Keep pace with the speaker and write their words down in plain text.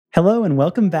Hello and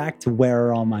welcome back to Where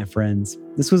Are All My Friends?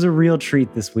 This was a real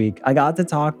treat this week. I got to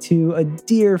talk to a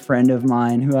dear friend of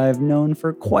mine who I've known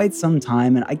for quite some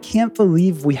time, and I can't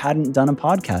believe we hadn't done a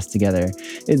podcast together.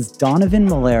 It's Donovan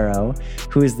Malero,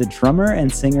 who is the drummer and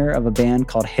singer of a band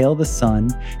called Hail the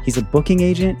Sun. He's a booking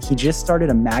agent. He just started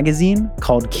a magazine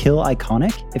called Kill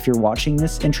Iconic. If you're watching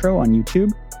this intro on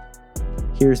YouTube,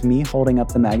 here's me holding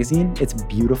up the magazine. It's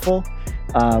beautiful.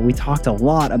 We talked a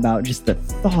lot about just the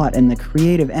thought and the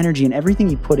creative energy and everything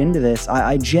he put into this.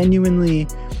 I genuinely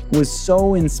was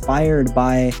so inspired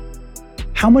by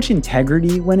how much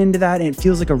integrity went into that. And it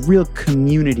feels like a real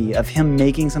community of him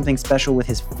making something special with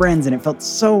his friends. And it felt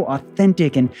so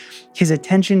authentic, and his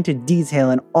attention to detail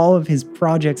and all of his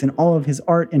projects and all of his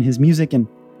art and his music, and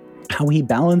how he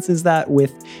balances that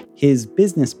with his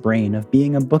business brain of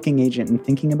being a booking agent and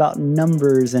thinking about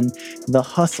numbers and the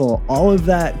hustle. All of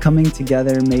that coming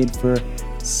together made for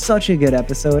such a good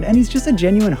episode. And he's just a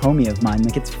genuine homie of mine.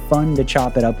 Like, it's fun to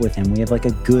chop it up with him. We have like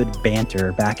a good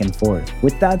banter back and forth.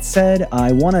 With that said,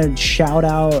 I want to shout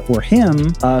out for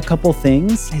him a couple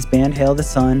things. His band Hail the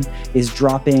Sun is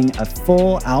dropping a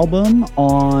full album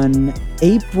on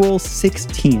April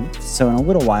 16th, so in a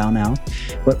little while now.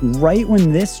 But right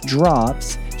when this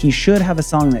drops, he should have a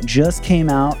song that just came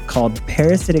out called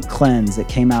Parasitic Cleanse. It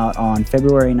came out on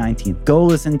February 19th. Go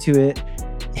listen to it.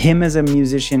 Him as a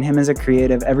musician, him as a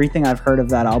creative, everything I've heard of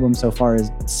that album so far is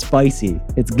spicy.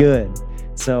 It's good.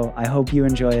 So I hope you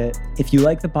enjoy it. If you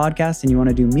like the podcast and you want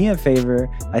to do me a favor,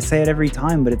 I say it every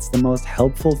time, but it's the most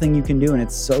helpful thing you can do. And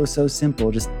it's so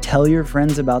simple. Just tell your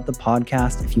friends about the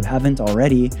podcast. If you haven't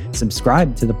already,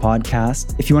 subscribe to the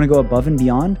podcast. If you want to go above and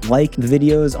beyond, like the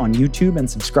videos on YouTube and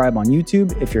subscribe on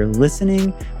YouTube. If you're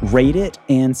listening, rate it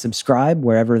and subscribe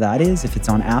wherever that is. If it's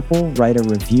on Apple, write a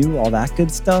review, all that good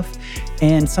stuff.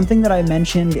 And something that I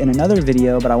mentioned in another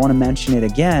video, but I want to mention it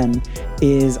again,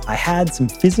 is I had some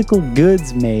physical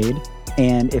goods made.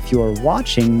 And if you're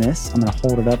watching this, I'm going to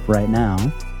hold it up right now.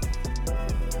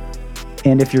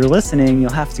 And if you're listening,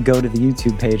 you'll have to go to the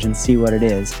YouTube page and see what it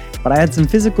is. But I had some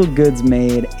physical goods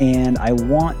made, and I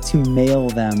want to mail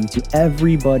them to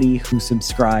everybody who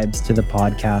subscribes to the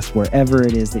podcast, wherever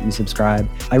it is that you subscribe.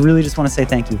 I really just want to say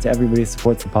thank you to everybody who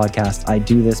supports the podcast. I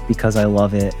do this because I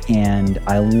love it, and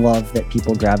I love that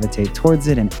people gravitate towards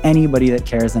it, and anybody that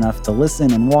cares enough to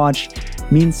listen and watch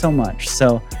means so much.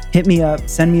 So hit me up,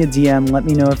 send me a DM, let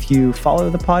me know if you follow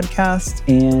the podcast,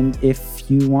 and if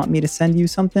you want me to send you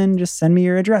something, just send me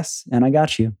your address and I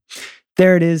got you.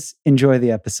 There it is. Enjoy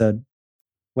the episode.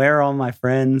 Where are all my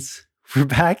friends? We're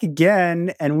back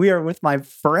again, and we are with my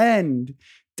friend,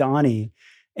 Donnie.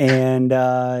 And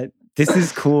this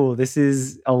is cool. This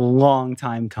is a long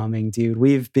time coming, dude.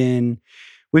 We've been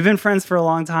friends for a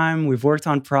long time. We've worked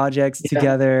on projects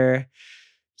together.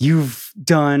 You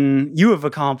have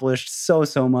accomplished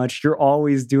so much. You're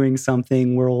always doing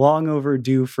something. We're long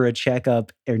overdue for a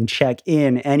checkup and check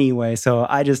in anyway. So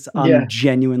I'm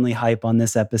genuinely hype on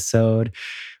this episode.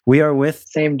 We are with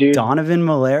Same dude. Donovan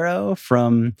Malero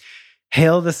from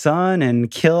Hail the Sun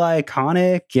and Kill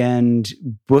Iconic and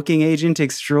Booking Agent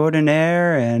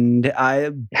Extraordinaire and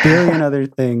a billion other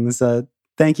things.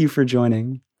 Thank you for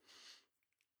joining.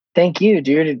 Thank you,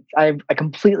 dude. I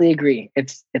completely agree.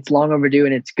 It's long overdue,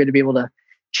 and it's good to be able to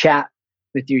chat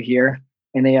with you here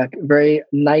in a very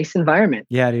nice environment.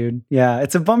 Yeah, dude. Yeah,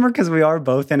 it's a bummer because we are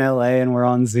both in LA and we're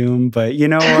on Zoom, but you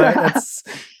know what?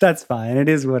 That's fine. It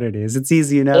is what it is. It's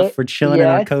easy enough. We're chilling in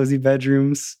our cozy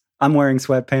bedrooms. I'm wearing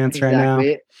sweatpants right now.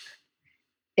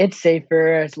 It's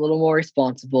safer. It's a little more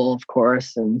responsible, of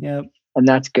course, and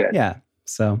that's good. Yeah.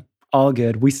 So all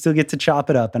good. We still get to chop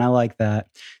it up, and I like that.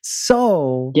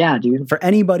 So, yeah, dude. For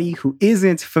anybody who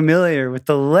isn't familiar with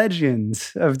the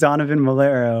legends of Donovan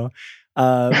Malero,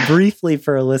 briefly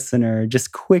for a listener,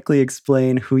 just quickly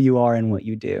explain who you are and what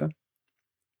you do.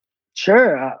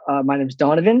 Sure. My name is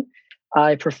Donovan.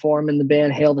 I perform in the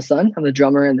band Hail the Sun. I'm the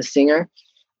drummer and the singer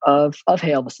of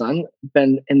Hail the Sun.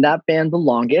 Been in that band the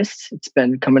longest. It's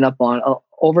been coming up on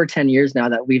over 10 years now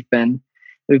that we've been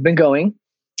going.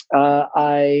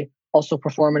 I also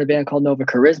perform in a band called Nova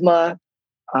Charisma.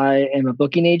 I am a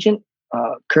booking agent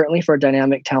currently for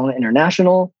Dynamic Talent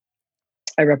International.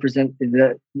 I represent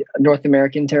the North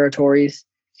American territories.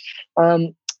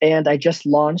 And I just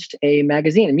launched a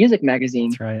music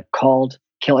magazine called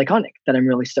Kill Iconic that I'm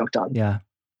really stoked on. Yeah.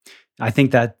 I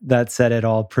think that said it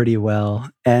all pretty well.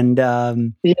 And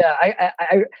I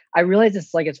realize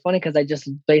it's funny because I just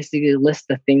basically list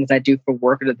the things I do for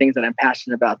work or the things that I'm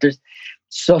passionate about. There's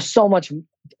so much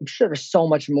I'm sure there's so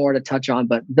much more to touch on,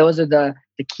 but those are the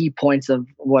key points of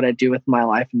what I do with my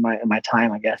life and my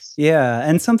time, I guess. Yeah.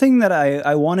 And something that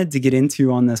I wanted to get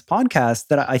into on this podcast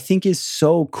that I think is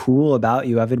so cool about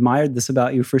you, I've admired this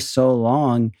about you for so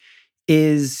long,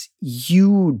 is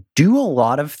you do a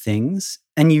lot of things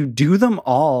and you do them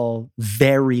all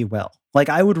very well. Like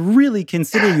I would really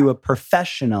consider you a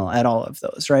professional at all of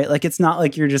those, right? Like it's not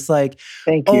like you're just like,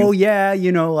 Thank oh you. yeah,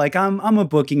 like I'm a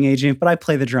booking agent, but I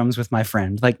play the drums with my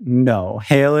friend. Like no,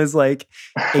 Hale is like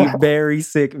a very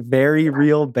sick, very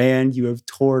real band. You have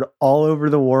toured all over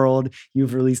the world.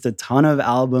 You've released a ton of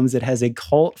albums. It has a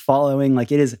cult following.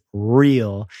 Like it is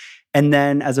real. And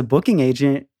then as a booking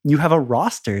agent, you have a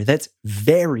roster that's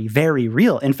very, very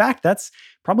real. In fact, that's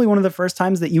probably one of the first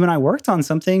times that you and I worked on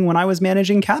something when I was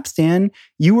managing Capstan.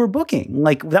 You were booking.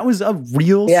 Like that was a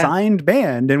real Yeah. signed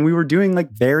band and we were doing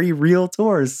like very real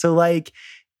tours. So like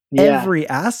Yeah. every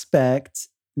aspect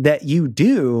that you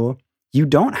do, you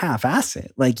don't half-ass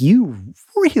it. Like you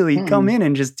really come in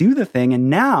and just do the thing. And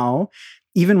now,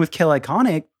 even with Kill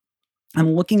Iconic,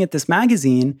 I'm looking at this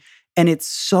magazine and it's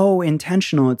so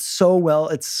intentional. It's so well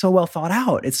thought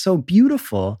out. It's so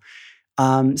beautiful.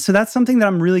 So that's something that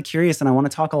I'm really curious and I want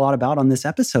to talk a lot about on this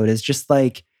episode is just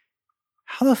like,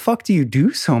 how the fuck do you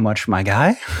do so much, my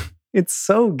guy? It's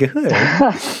so good.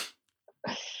 I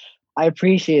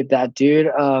appreciate that, dude.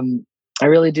 I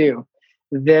really do.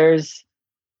 There's,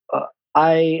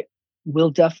 I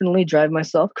will definitely drive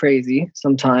myself crazy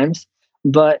sometimes,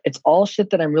 but it's all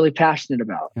shit that I'm really passionate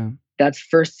about. Yeah. That's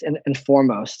first and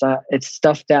foremost. It's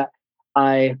stuff that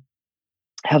I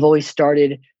have always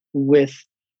started with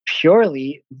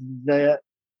purely the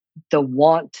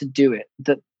want to do it.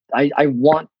 I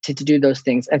want to do those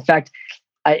things. In fact,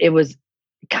 it was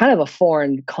kind of a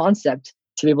foreign concept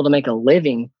to be able to make a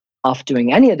living off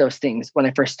doing any of those things when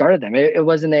I first started them. It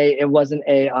wasn't a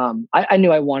I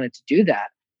knew I wanted to do that,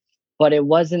 but it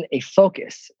wasn't a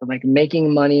focus. Like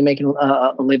making money, making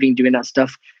a living doing that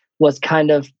stuff was kind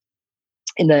of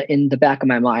in the back of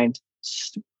my mind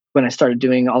when I started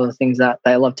doing all the things that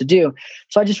I love to do.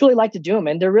 So I just really like to do them.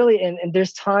 And they're really, and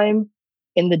there's time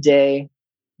in the day.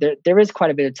 There is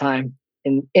quite a bit of time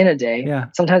in a day. Yeah.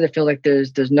 Sometimes I feel like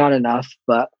there's not enough,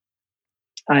 but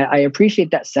I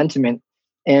appreciate that sentiment.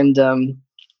 And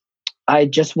I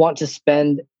just want to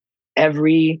spend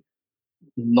every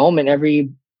moment,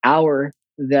 every hour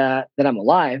that I'm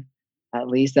alive, at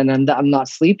least, and I'm not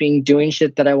sleeping, doing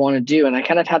shit that I want to do. And I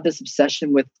kind of have this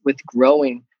obsession with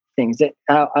growing things.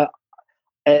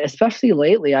 Especially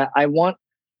lately, I want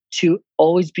to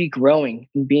always be growing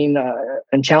and being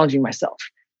and challenging myself,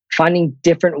 finding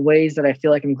different ways that I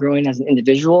feel like I'm growing as an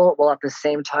individual, while at the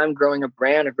same time growing a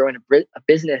brand or growing a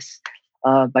business.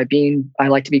 I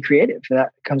like to be creative.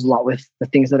 That comes a lot with the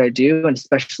things that I do, and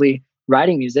especially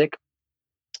writing music.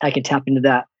 I can tap into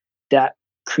that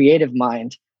creative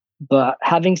mind, but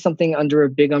having something under a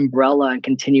big umbrella and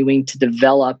continuing to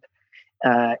develop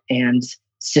and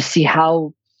just see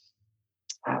how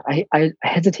I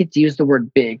hesitate to use the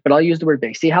word big, but I'll use the word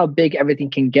big. See how big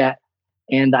everything can get,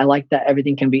 and I like that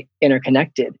everything can be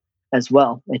interconnected as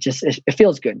well. It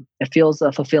feels good. It feels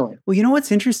fulfilling. Well, you know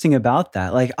what's interesting about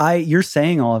that? Like you're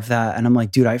saying all of that, and I'm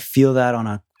like, dude, I feel that on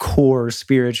a core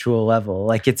spiritual level.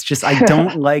 Like it's just I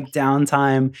don't like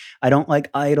downtime. I don't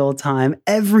like idle time.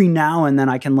 Every now and then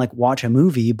I can like watch a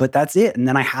movie, but that's it. And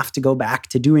then I have to go back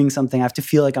to doing something. I have to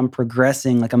feel like I'm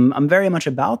progressing. Like I'm very much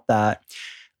about that.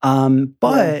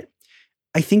 But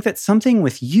I think that something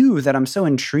with you that I'm so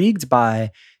intrigued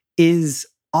by is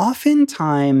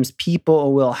oftentimes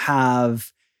people will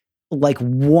have like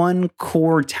one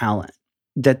core talent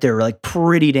that they're like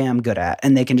pretty damn good at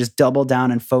and they can just double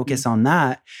down and focus on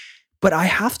that. But I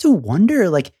have to wonder,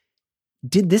 like,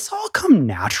 did this all come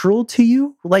natural to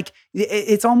you? Like,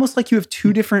 it's almost like you have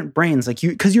two different brains, like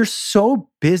because you're so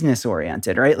business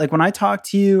oriented, right? Like when I talk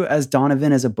to you as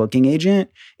Donovan as a booking agent,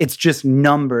 it's just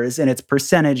numbers and it's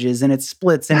percentages and it's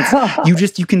splits and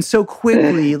it's, you can so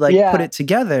quickly like put it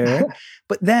together.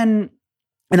 But then,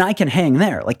 and I can hang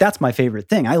there. Like that's my favorite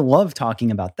thing. I love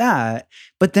talking about that.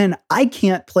 But then I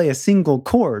can't play a single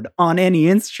chord on any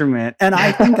instrument. And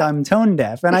I think I'm tone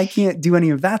deaf and I can't do any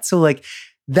of that. So like,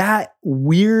 that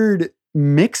weird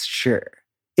mixture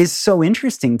is so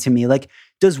interesting to me. Like,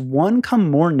 does one come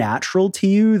more natural to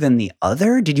you than the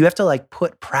other? Did you have to like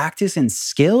put practice and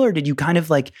skill, or did you kind of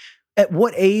like, at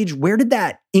what age, where did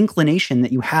that inclination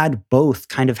that you had both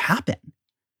kind of happen?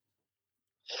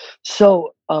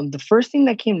 So the first thing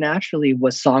that came naturally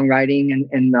was songwriting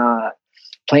and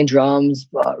playing drums,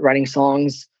 writing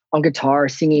songs on guitar,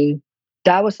 singing.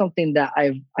 That was something that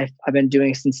I've been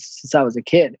doing since I was a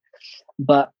kid.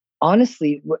 But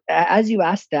honestly, as you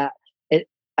asked that,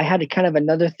 I had a kind of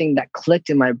another thing that clicked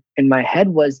in my head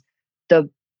was the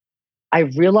I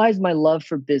realized my love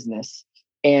for business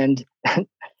and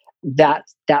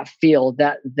that field,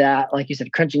 that like you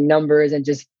said, crunching numbers and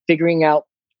just figuring out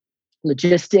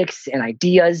logistics and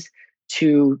ideas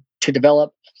to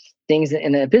develop things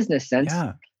in a business sense.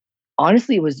 Yeah.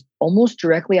 Honestly, it was almost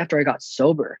directly after I got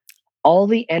sober. All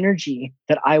the energy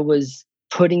that I was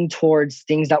putting towards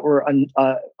things that were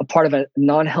a part of a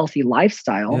non-healthy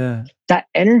lifestyle, Yeah. that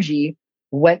energy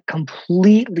went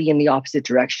completely in the opposite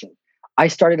direction. I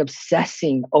started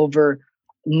obsessing over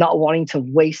not wanting to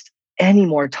waste any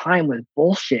more time with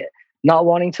bullshit, not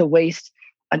wanting to waste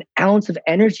an ounce of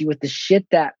energy with the shit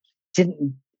that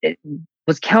didn't it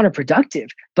was counterproductive.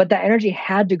 But that energy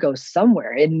had to go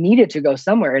somewhere. It needed to go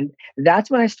somewhere. And that's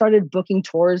when I started booking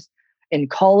tours in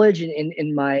college and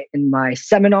in my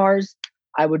seminars.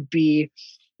 I would be,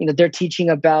 they're teaching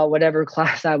about whatever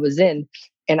class I was in,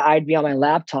 and I'd be on my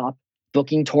laptop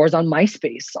booking tours on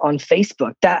MySpace, on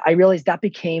Facebook. That I realized that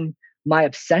became my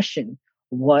obsession.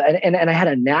 And I had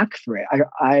a knack for it.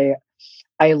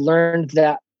 I learned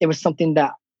that it was something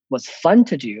that was fun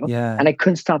to do, Yeah. and I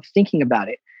couldn't stop thinking about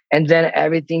it. And then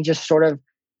everything just sort of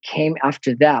came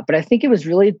after that. But I think it was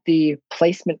really the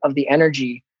placement of the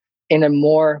energy in a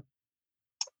more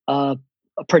uh,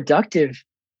 productive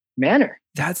manner.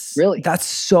 Really. That's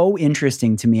so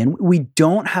interesting to me. And we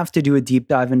don't have to do a deep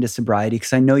dive into sobriety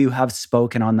because I know you have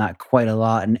spoken on that quite a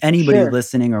lot. And anybody Sure.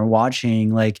 listening or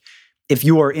watching, like if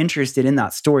you are interested in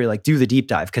that story, like do the deep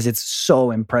dive because it's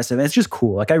so impressive. And it's just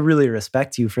cool. Like I really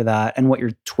respect you for that. And what,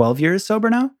 you're 12 years sober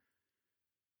now?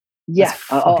 That's Yeah,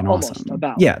 fucking almost awesome.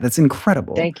 about. Yeah, that's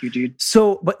incredible. Thank you, dude.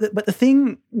 So, but the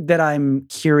thing that I'm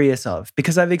curious of,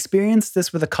 because I've experienced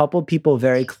this with a couple people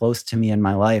very close to me in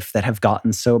my life that have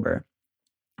gotten sober,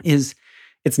 is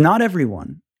it's not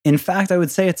everyone. In fact, I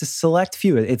would say it's a select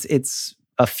few. It's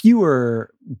a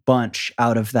fewer bunch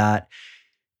out of that.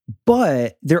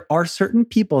 But there are certain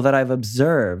people that I've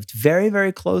observed very,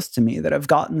 very close to me that have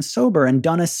gotten sober and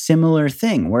done a similar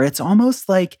thing where it's almost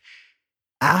like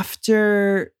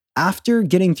after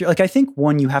getting through, like I think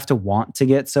one, you have to want to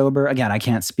get sober. Again, I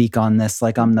can't speak on this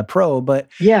like I'm the pro, but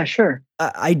Yeah, sure.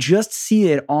 I just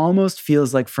see it almost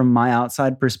feels like from my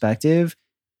outside perspective,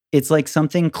 it's like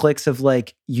something clicks of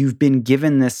like you've been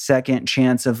given this second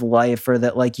chance of life, or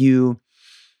that like you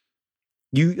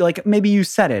like maybe you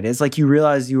said it, it's like you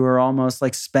realize you were almost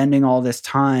like spending all this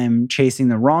time chasing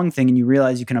the wrong thing and you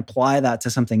realize you can apply that to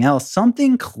something else.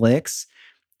 Something clicks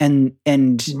and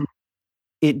Mhm.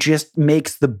 it just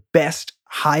makes the best,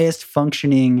 highest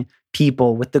functioning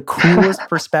people with the coolest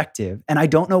perspective. And I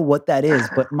don't know what that is,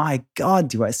 but my God,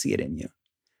 do I see it in you.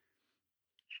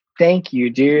 Thank you,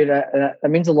 dude. That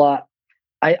means a lot.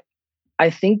 I I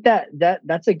think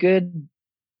that's a good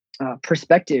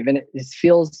perspective, and it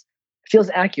feels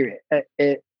accurate.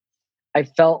 I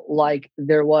felt like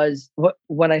there was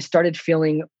when I started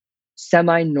feeling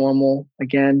semi-normal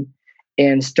again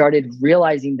and started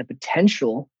realizing the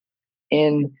potential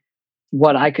in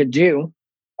what I could do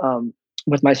um,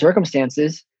 with my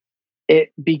circumstances.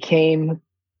 It became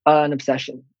an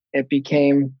obsession. It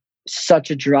became such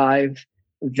a drive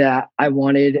that I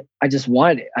just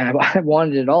wanted it. I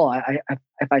wanted it all.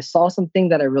 If I saw something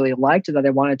that I really liked or that I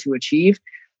wanted to achieve,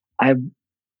 I'm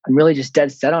really just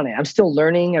dead set on it. I'm still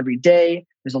learning every day.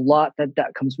 There's a lot that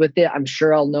comes with it. I'm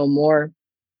sure I'll know more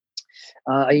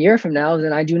a year from now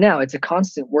than I do now. It's a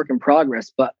constant work in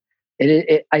progress, but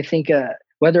I think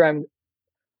whether I'm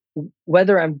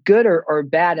whether I'm good or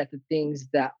bad at the things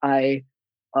that I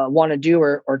want to do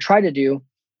or try to do,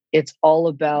 it's all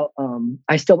about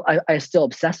I still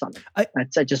obsess on it.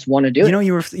 I just want to do You it. know,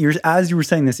 you're as you were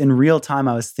saying this in real time,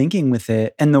 I was thinking with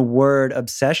it, and the word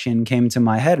obsession came to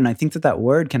my head, and I think that that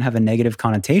word can have a negative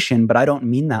connotation, but I don't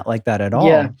mean that like that at Yeah,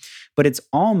 all. But it's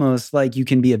almost like you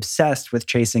can be obsessed with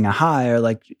chasing a high, or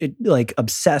like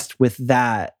obsessed with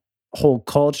that whole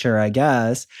culture, I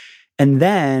guess. And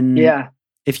then yeah,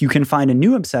 if you can find a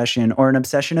new obsession, or an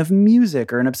obsession of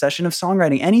music, or an obsession of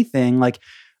songwriting, anything, like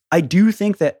I do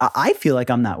think that I feel like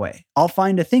I'm that way. I'll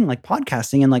find a thing like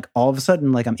podcasting and like all of a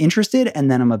sudden, like I'm interested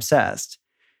and then I'm obsessed.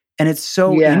 And it's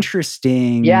so yeah,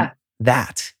 interesting yeah.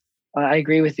 that. I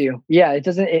agree with you. Yeah, it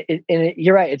doesn't.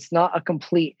 You're right. It's not a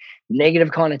complete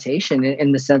negative connotation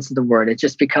in the sense of the word. It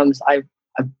just becomes I've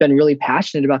been really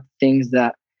passionate about the things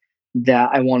that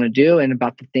I want to do and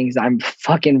about the things I'm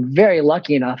fucking very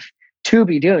lucky enough to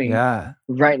be doing Yeah.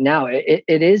 right now. It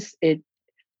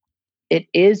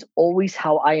is always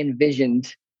how I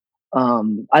envisioned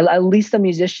at least the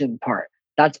musician part.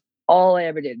 That's all I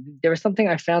ever did. There was something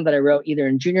I found that I wrote either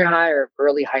in junior high or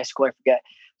early high school, I forget.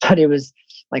 but it was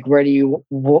like, what do you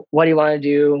want to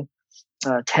do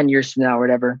 10 years from now or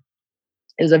whatever.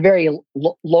 It was a very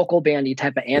local bandy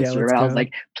type of Yeah, answer. let's Where I was go.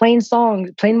 like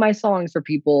playing my songs for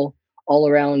people all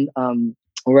around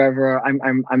wherever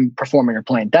I'm performing or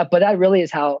playing. But that really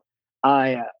is how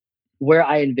I where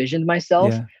I envisioned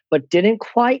myself, Yeah. but didn't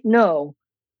quite know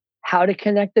how to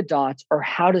connect the dots or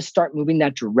how to start moving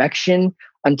that direction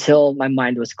until my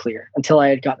mind was clear, until I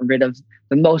had gotten rid of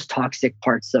the most toxic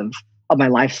parts of my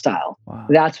lifestyle. Wow.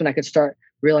 That's when I could start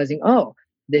realizing, oh,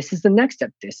 this is the next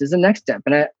step. This is the next step.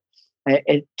 And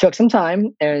it took some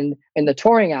time. And in the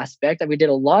touring aspect, we did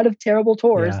a lot of terrible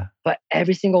tours, Yeah. but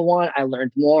every single one, I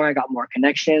learned more. I got more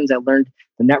connections. I learned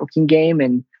the networking game,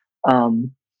 and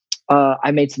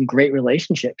I made some great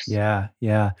relationships. Yeah,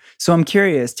 yeah. So I'm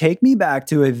curious, take me back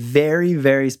to a very,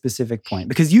 very specific point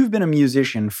because you've been a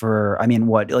musician for, I mean,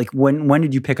 what, like when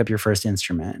did you pick up your first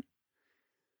instrument?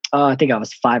 I think I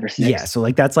was 5 or 6. Yeah, so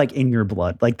like that's like in your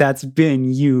blood. Like that's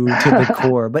been you to the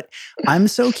core. But I'm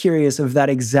so curious of that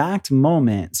exact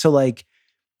moment. So like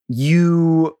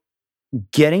you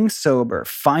getting sober,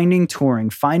 finding touring,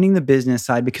 finding the business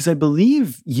side, because I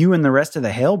believe you and the rest of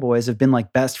the Hale boys have been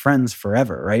like best friends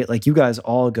forever, right? Like you guys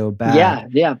all go back.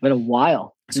 Yeah, been a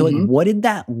while. So like what did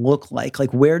that look like?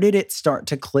 Like where did it start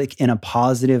to click in a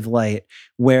positive light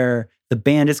where the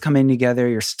band is coming together,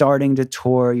 you're starting to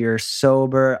tour, you're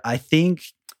sober? I think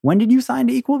when did you sign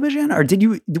to Equal Vision? Or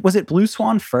was it Blue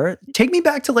Swan first? Take me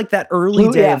back to like that early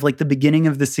day of like the beginning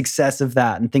of the success of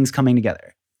that and things coming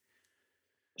together.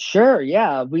 Sure.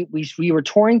 Yeah. We were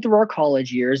touring through our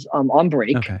college years on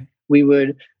break. Okay. We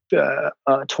would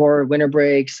tour winter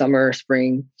break, summer,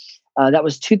 spring. That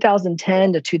was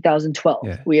 2010 to 2012.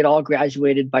 Yeah. We had all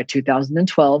graduated by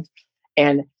 2012.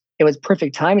 And it was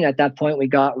perfect timing at that point. We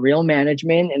got real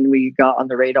management and we got on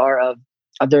the radar of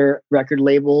other record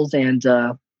labels and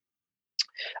a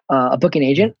booking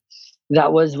agent.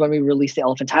 That was when we released the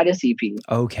Elephantitis EP.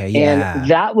 Okay. Yeah. And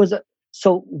that was,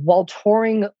 so while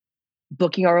touring,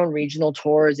 booking our own regional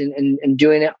tours and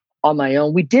doing it on my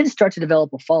own, we did start to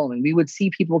develop a following. We would see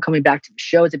people coming back to the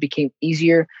shows. It became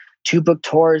easier to book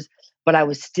tours, but I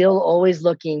was still always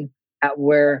looking at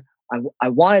where I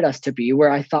wanted us to be, where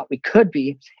I thought we could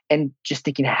be, and just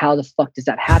thinking, how the fuck does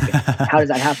that happen? How does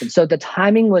that happen? So the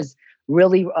timing was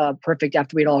really perfect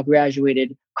after we'd all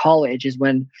graduated college is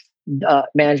when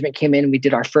management came in and we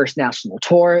did our first national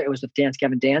tour. It was with Dance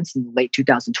Gavin Dance in late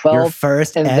 2012. Your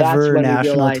first ever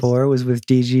national tour was with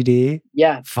DGD?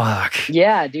 Yeah. Fuck.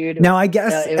 Yeah, dude. Now, I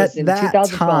guess at that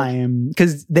time,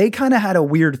 because they kind of had a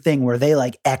weird thing where they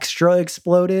like extra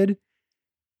exploded.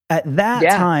 At that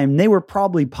time, they were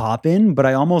probably popping, but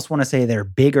I almost want to say they're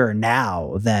bigger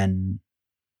now than.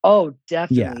 Oh,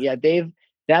 definitely. Yeah,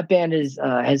 that band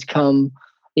has come.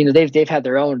 You know, they've had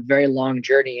their own very long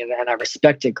journey, and I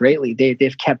respect it greatly.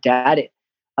 They've kept at it.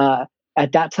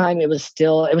 At that time, it was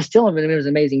an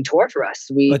amazing tour for us.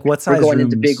 Like what size were going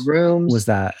rooms into big rooms. Was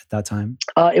that at that time?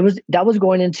 That was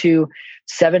going into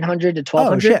 700 to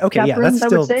 1200. Oh shit! Okay, yeah, rooms,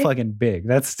 that's still fucking big.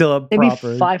 That's still a maybe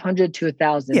proper 500 to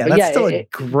 1,000. Yeah, but that's still a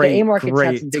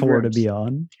great tour to be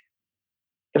on.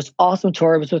 It was an awesome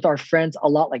tour. It was with our friends, A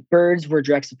Lot Like Birds. We're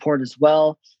direct support as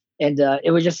well, and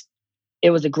it was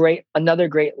another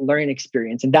great learning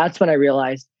experience. And that's when I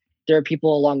realized there are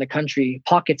people along the country,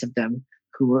 pockets of them,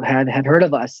 who had heard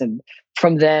of us. And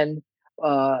from then,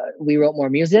 we wrote more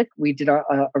music. We did a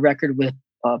record with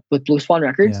Blue Swan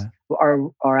Records,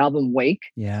 our album Wake.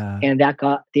 Yeah. And that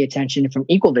got the attention from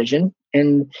Equal Vision.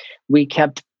 And we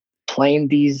kept playing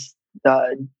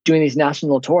doing these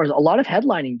national tours. A lot of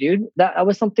headlining, dude. That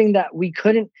was something that we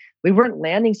weren't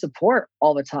landing support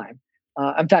all the time.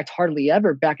 In fact, hardly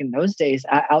ever back in those days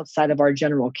outside of our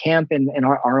general camp and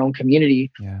our own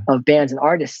community of bands and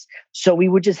artists. So we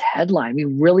would just headline. We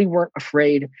really weren't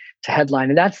afraid to headline.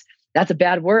 And that's a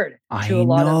bad word to a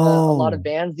lot of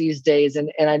bands these days.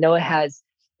 And I know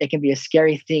it can be a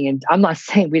scary thing. And I'm not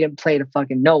saying we didn't play to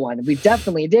fucking no one. We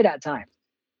definitely did at times,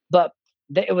 but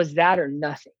it was that or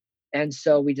nothing. And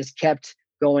so we just kept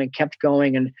going.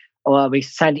 And we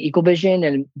signed to Equal Vision,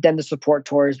 and then the support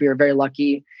tours. We were very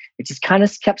lucky. It just kind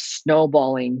of kept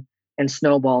snowballing in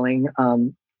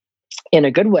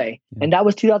a good way. Yeah. And that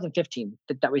was 2015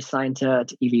 that we signed to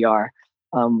EVR.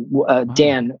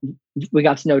 Dan, we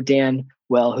got to know Dan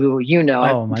well, who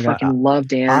I fucking love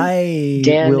Dan.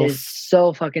 Dan is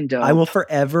so fucking dope. I will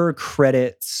forever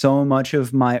credit so much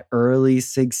of my early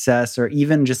success, or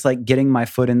even just like getting my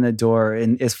foot in the door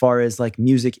in as far as like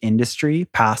music industry,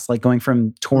 past like going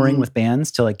from touring with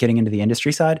bands to like getting into the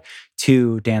industry side,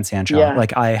 to Dan Sanchow. Yeah.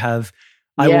 Like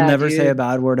I will never dude. say a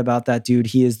bad word about that dude.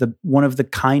 He is one of the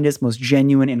kindest, most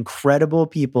genuine, incredible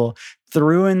people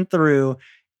through and through.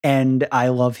 And I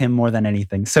love him more than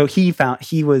anything. So he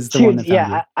was the one that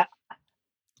found you.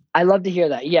 I love to hear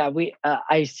that. Yeah,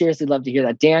 I seriously love to hear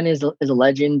that. Dan is a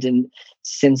legend, and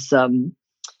since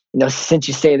since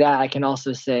you say that, I can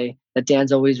also say that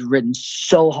Dan's always written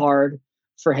so hard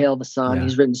for Hail the Sun. Yeah.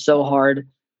 He's written so hard.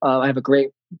 I have a great.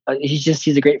 He's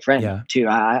a great friend too.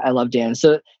 I love Dan.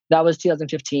 So that was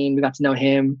 2015. We got to know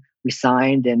him. We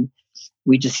signed, and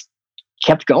we just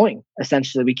kept going.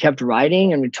 Essentially, we kept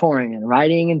writing and touring and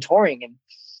writing and touring,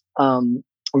 and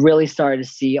really started to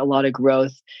see a lot of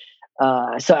growth.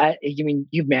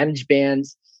 You've managed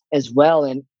bands as well,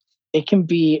 and it can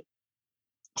be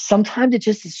sometimes it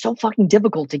just is so fucking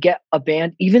difficult to get a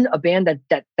band, even a band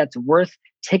that's worth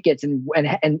tickets and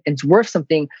it's worth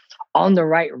something on the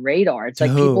right radar. It's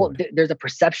like people, there's a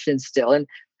perception still, and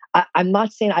I'm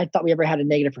not saying I thought we ever had a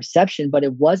negative perception, but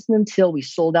it wasn't until we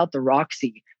sold out the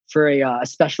Roxy for a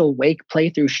special Wake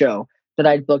playthrough show that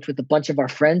I'd booked with a bunch of our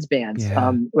friends' bands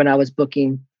when I was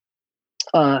booking.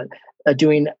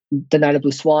 Doing the Night of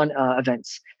Blue Swan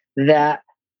events, that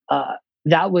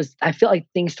was, I feel like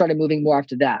things started moving more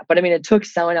after that. But I mean, it took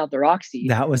selling out the Roxy.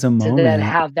 That was a moment to then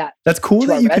have that. That's cool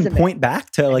that you resume. Can point back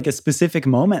to like a specific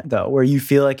moment though, where you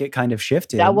feel like it kind of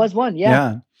shifted. That was one.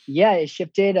 Yeah. It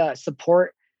shifted.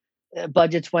 Support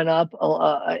budgets went up.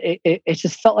 It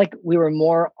just felt like we were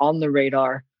more on the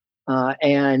radar,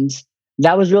 and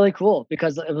that was really cool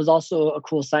because it was also a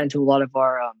cool sign to a lot of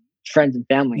our friends and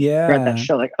family at that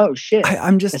show. Like, oh shit,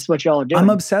 that's what y'all are doing.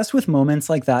 I'm obsessed with moments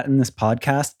like that in this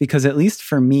podcast because at least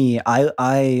for me,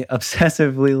 I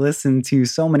obsessively listen to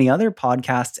so many other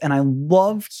podcasts and I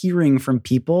love hearing from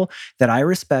people that I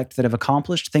respect that have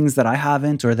accomplished things that I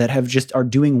haven't or that have just are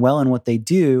doing well in what they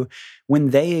do when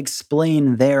they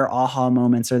explain their aha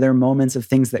moments or their moments of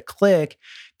things that click,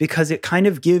 because it kind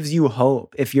of gives you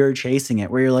hope if you're chasing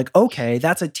it, where you're like, okay,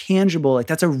 that's a tangible, like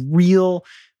that's a real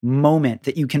moment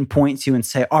that you can point to and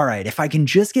say, all right, if I can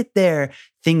just get there,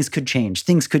 things could change,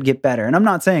 things could get better. And I'm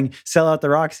not saying sell out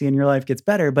the Roxy and your life gets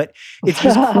better, but it's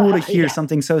just cool to hear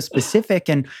something so specific.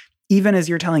 And even as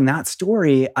you're telling that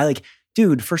story,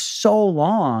 dude, for so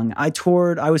long, I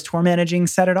was tour managing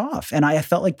Set It Off. And I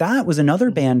felt like that was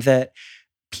another band that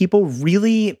people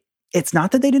really, it's not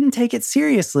that they didn't take it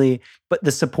seriously, but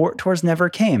the support tours never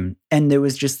came. And there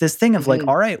was just this thing of like,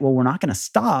 all right, well, we're not going to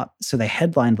stop. So they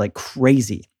headlined like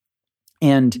crazy.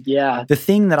 And the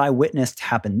thing that I witnessed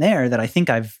happen there that I think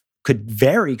could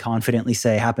very confidently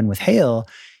say happened with Hail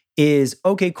is,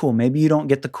 okay, cool. Maybe you don't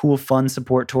get the cool, fun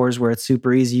support tours where it's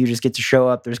super easy. You just get to show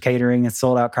up, there's catering, it's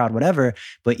sold out crowd, whatever.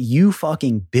 But you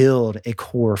fucking build a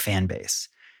core fan base.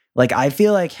 Like, I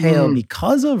feel like Hail,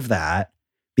 because of that,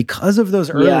 because of those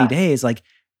early days, like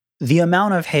the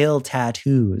amount of Hail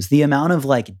tattoos, the amount of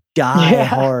like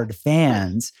die-hard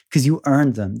fans, because you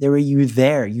earned them. They were you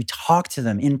there. You talked to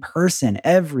them in person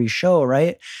every show,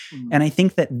 right? And I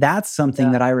think that that's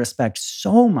something that I respect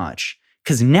so much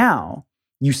because now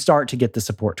you start to get the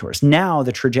support tours. Now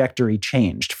the trajectory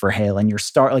changed for Hail and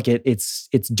it's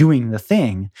doing the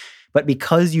thing. But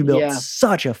because you built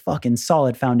such a fucking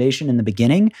solid foundation in the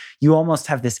beginning, you almost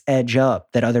have this edge up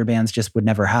that other bands just would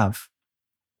never have.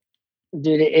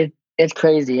 Dude, it's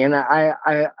crazy. And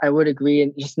I would agree.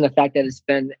 And just in the fact that it's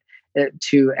been,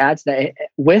 to add to that,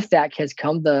 with that has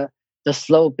come the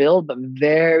slow build, but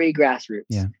very grassroots.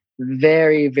 Yeah.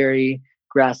 Very, very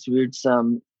grassroots.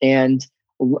 And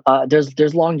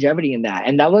there's longevity in that.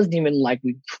 And that wasn't even like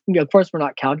of course we're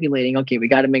not calculating, okay, we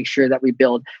got to make sure that we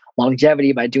build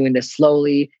longevity by doing this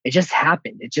slowly. It just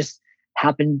happened. It just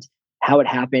happened how it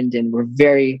happened. And we're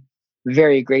very,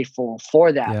 very grateful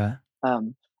for that. Yeah.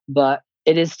 But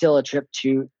it is still a trip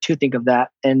to think of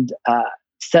that. And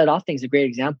Set Off thing's a great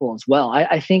example as well.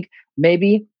 I think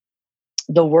maybe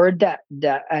the word that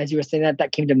as you were saying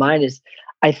that came to mind is,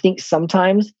 I think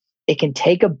sometimes it can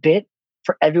take a bit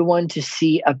for everyone to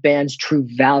see a band's true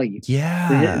value.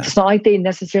 Yeah. It's not like they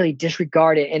necessarily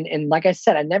disregard it. And like I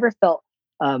said, I never felt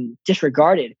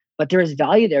disregarded, but there is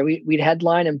value there. We'd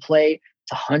headline and play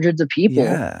to hundreds of people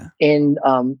in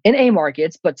A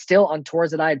markets, but still on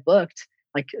tours that I had booked,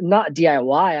 like not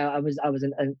DIY. I was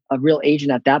a real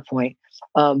agent at that point.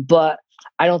 But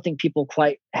I don't think people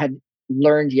quite had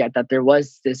learned yet that there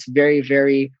was this very,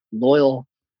 very loyal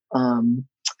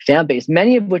fan base,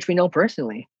 many of which we know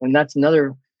personally. And that's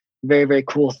another very, very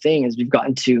cool thing is we've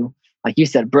gotten to, like you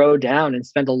said, bro down and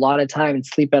spend a lot of time and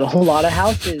sleep at a whole lot of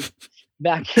houses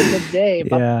back in the day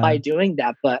by doing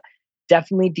that. But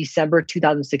definitely December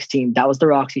 2016, that was the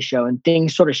Roxy show and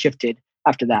things sort of shifted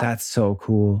after that. That's so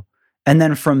cool. And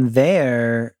then from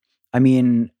there, I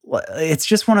mean, it's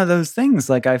just one of those things.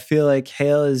 Like, I feel like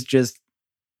Hale is just,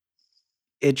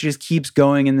 it just keeps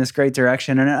going in this great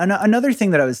direction. And another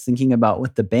thing that I was thinking about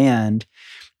with the band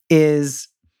is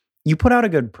you put out a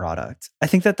good product. I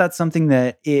think that that's something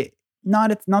that it's not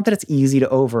that it's easy to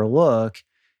overlook,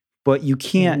 but you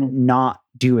can't not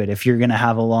do it if you're going to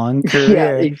have a long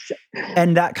career.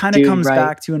 And that kind of comes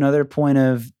back to another point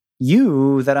of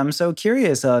you that I'm so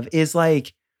curious of is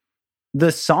like the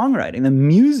songwriting, the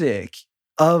music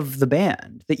of the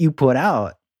band that you put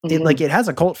out. It has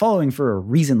a cult following for a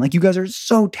reason. Like, you guys are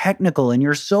so technical and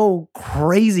you're so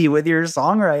crazy with your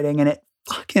songwriting, and it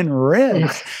fucking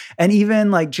rips. And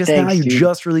even like just now you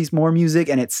just released more music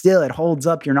and it holds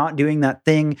up. You're not doing that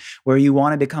thing where you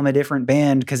want to become a different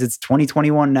band because it's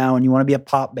 2021 now and you want to be a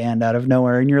pop band out of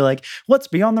nowhere. And you're like, let's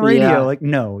be on the radio. Yeah. Like,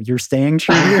 no, you're staying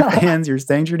true to your fans. You're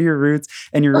staying true to your roots,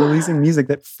 and you're releasing music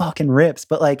that fucking rips.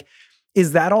 But like,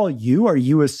 is that all you? Are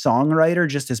you a songwriter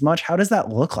just as much? How does that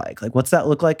look like? Like, what's that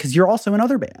look like? Because you're also in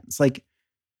other bands. Like,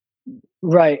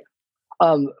 right.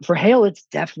 For Hale, it's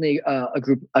definitely a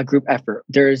group effort.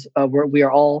 There's we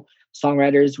are all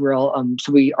songwriters. We're all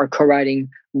so we are co-writing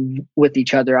with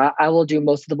each other. I will do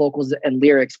most of the vocals and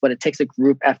lyrics, but it takes a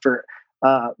group effort.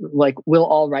 Like, we'll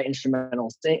all write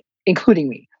instrumentals, including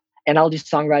me, and I'll do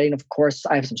songwriting. Of course,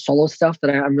 I have some solo stuff that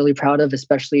I'm really proud of,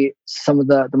 especially some of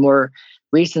the more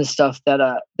recent stuff that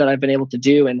I've been able to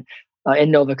do. And in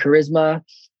Nova Charisma,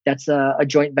 that's a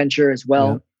joint venture as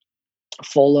well,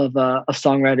 full of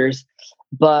songwriters.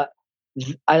 But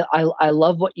I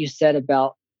love what you said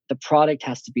about the product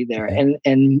has to be there.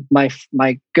 And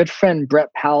my good friend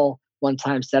Brett Powell one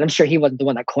time said, I'm sure he wasn't the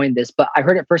one that coined this, but I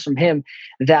heard it first from him,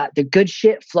 that the good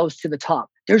shit flows to the top.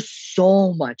 There's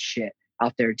so much shit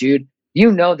out there, dude.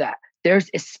 You know that. There's,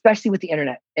 especially with the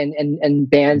internet and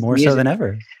bands, more music, so than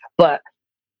ever. But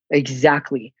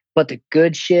exactly. But the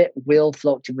good shit will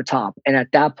float to the top. And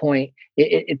at that point,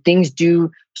 things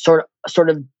do sort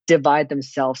of divide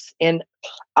themselves. And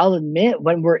I'll admit,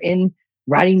 when we're in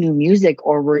writing new music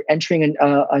or we're entering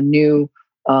a new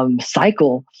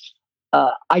cycle,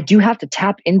 I do have to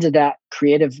tap into that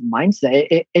creative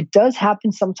mindset. It does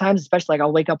happen sometimes, especially like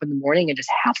I'll wake up in the morning and just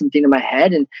have something in my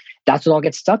head, and that's what I'll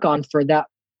get stuck on for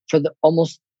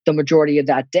almost the majority of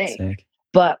that day. Sick.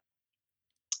 But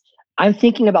I'm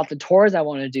thinking about the tours I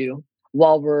want to do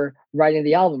while we're writing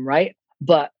the album, right?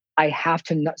 But I have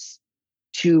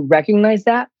to recognize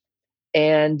that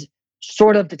and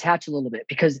sort of detach a little bit,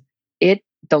 because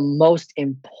the most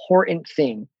important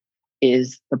thing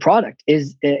is the product.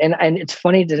 And it's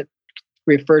funny to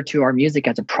refer to our music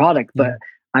as a product, but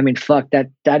I mean, fuck,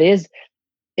 it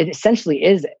essentially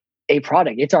is a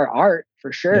product. It's our art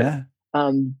for sure. Yeah.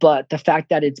 But the fact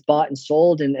that it's bought and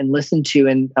sold and listened to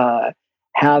and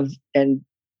have and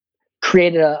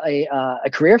created a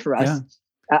career for us.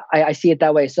 Yeah. I see it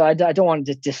that way. So I don't want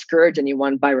to discourage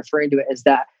anyone by referring to it as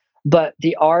that, but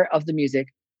the art of the music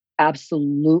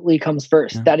absolutely comes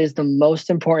first. Yeah. That is the most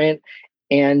important.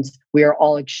 And we are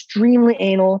all extremely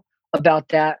anal about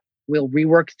that. We'll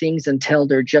rework things until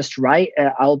they're just right.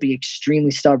 I'll be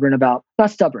extremely stubborn about,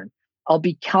 not stubborn. I'll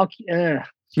be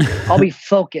I'll be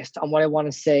focused on what I want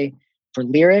to say for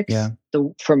lyrics,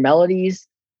 for melodies.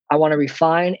 I want to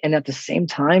refine, and at the same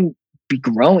time be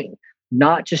growing,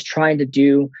 not just trying to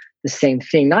do the same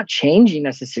thing, not changing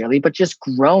necessarily, but just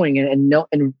growing.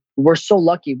 And we're so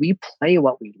lucky. We play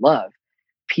what we love.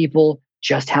 People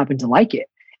just happen to like it.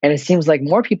 And it seems like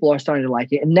more people are starting to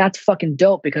like it. And that's fucking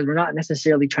dope, because we're not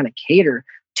necessarily trying to cater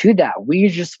to that. We're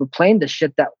playing the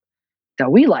shit that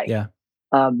we like. Yeah.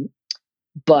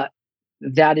 But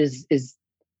that is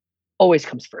always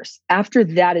comes first. After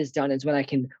that is done is when I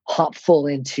can hop full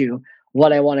into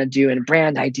what I want to do and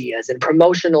brand ideas and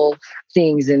promotional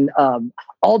things and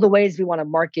all the ways we want to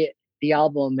market the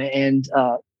album and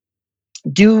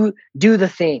do the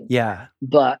thing. Yeah.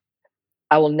 But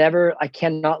I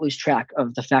cannot lose track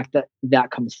of the fact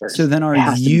that comes first. So then are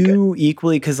you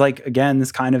equally, because like, again,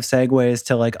 this kind of segues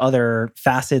to like other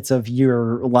facets of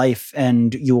your life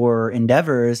and your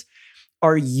endeavors.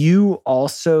 Are you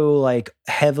also like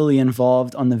heavily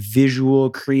involved on the visual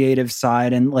creative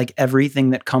side and like everything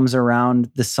that comes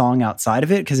around the song outside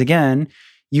of it? Because again,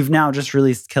 you've now just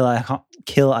released Kill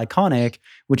Iconic,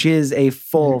 which is a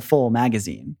full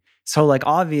magazine. So like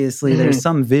obviously there's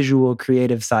some visual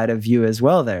creative side of you as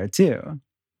well there too.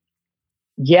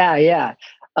 Yeah.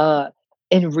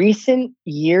 In recent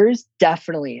years,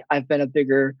 definitely I've been a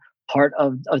bigger part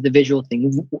of the visual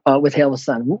thing with Hail the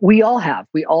Sun. We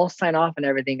all sign off and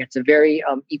everything. It's a very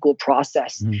equal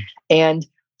process. And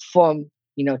from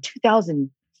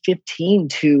 2015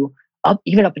 to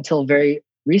even up until very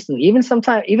recently.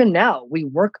 Even now,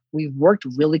 we've worked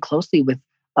really closely with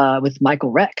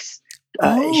Michael Rex.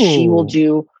 She will Oh,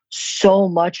 do so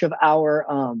much of our.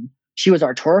 She was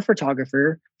our tour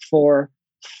photographer for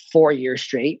 4 years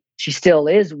straight. She still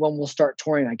is when we'll start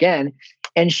touring again.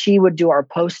 And she would do our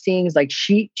postings. Like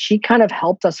she kind of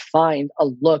helped us find a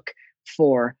look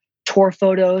for tour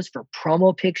photos, for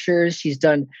promo pictures. She's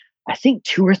done, I think,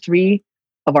 2 or 3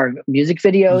 of our music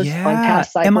videos on yeah.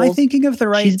 past Am I cycles. thinking of the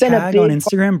right She's been a tag on big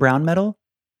part Instagram? Brown metal?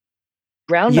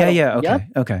 brown Yeah, metal. yeah. Yep. Okay,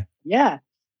 okay. Yeah.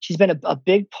 She's been a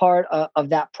big part of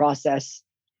that process.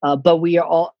 But we are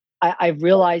all, I've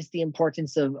realized the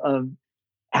importance of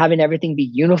having everything be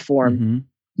uniform Hmm.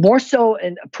 more so.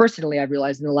 And personally, I've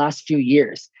realized in the last few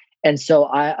years. And so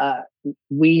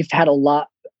we've had a lot,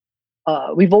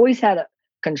 we've always had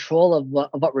control of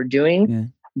what we're doing, Yeah.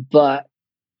 but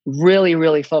really,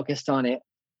 really focused on it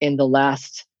in the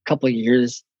last couple of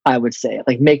years, I would say,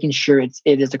 like making sure it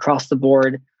is across the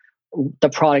board, the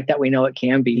product that we know it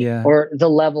can be, Yeah. or the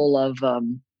level of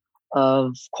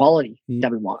quality Ye-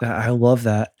 that we want. I love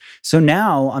that. So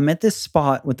now I'm at this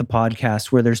spot with the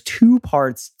podcast where there's two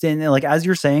parts. And like as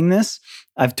you're saying this,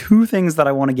 I have two things that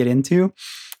I want to get into,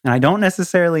 and I don't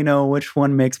necessarily know which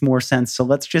one makes more sense. So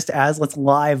let's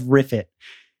live riff it.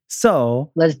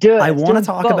 So Let's do it. I Let's do want to them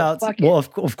talk both. about, Fuck well, it.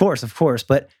 of course,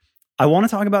 but I want to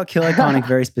talk about Kill Iconic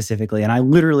very specifically. And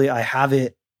I have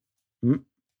it.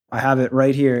 I have it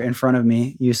right here in front of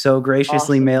me. You so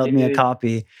graciously Awesome, mailed me a dude.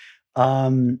 copy.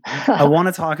 I want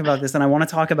to talk about this, and I want to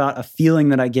talk about a feeling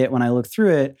that I get when I look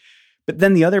through it. But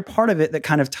then the other part of it that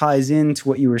kind of ties into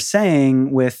what you were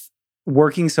saying with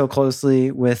working so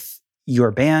closely with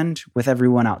your band, with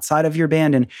everyone outside of your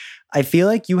band. And I feel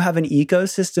like you have an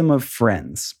ecosystem of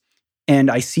friends,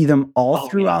 and I see them all Oh yeah.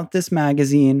 throughout this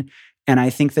magazine. And I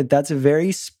think that that's a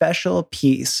very special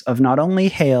piece of not only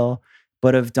Hale,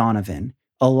 but of Donovan.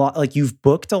 A lot, like you've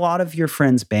booked a lot of your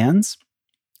friends' bands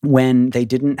when they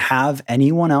didn't have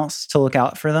anyone else to look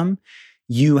out for them.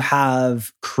 You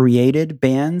have created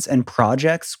bands and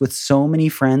projects with so many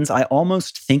friends. I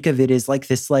almost think of it as like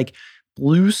this like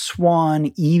Blue Swan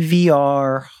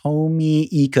EVR homie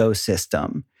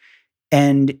ecosystem.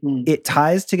 And Mm. it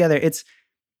ties together. It's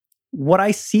what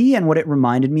I see, and what it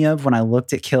reminded me of when I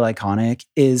looked at Kill Iconic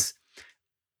is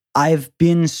I've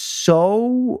been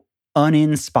so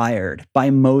uninspired by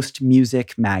most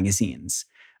music magazines.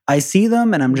 I see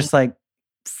them and I'm Mhm. just like,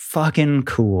 fucking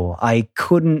cool. I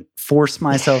couldn't force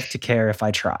myself to care if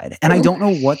I tried. And I don't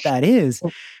know what that is.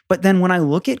 But then when I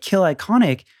look at Kill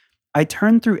Iconic, I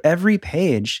turn through every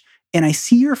page and I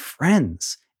see your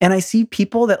friends. And I see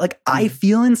people that like I Mm.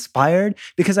 feel inspired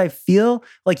because I feel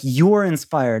like you're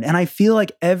inspired. And I feel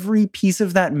like every piece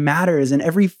of that matters and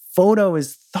every photo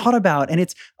is thought about. And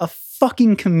it's a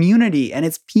fucking community. And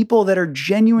it's people that are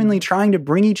genuinely trying to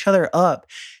bring each other up.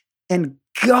 And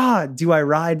God, do I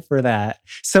ride for that.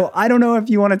 So I don't know if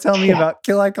you want to tell me Yeah. about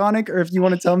Kill Iconic or if you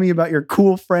want to tell me about your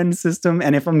cool friend system.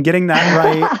 And if I'm getting that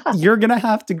right, you're gonna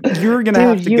have to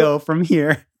Dude, go from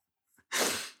here.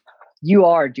 you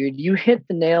are, dude. You hit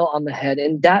the nail on the head.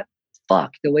 And the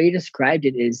way you described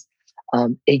it is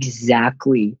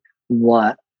exactly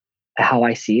what how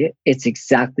I see it. It's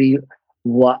exactly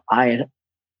what I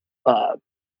uh,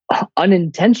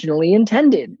 unintentionally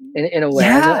intended in a way.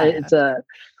 Yeah. It's a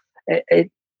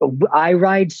it, I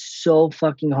ride so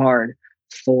fucking hard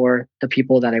for the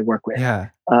people that I work with. Yeah.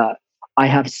 Uh, I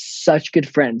have such good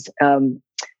friends.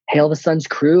 Hail the Sun's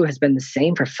crew has been the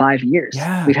same for 5 years.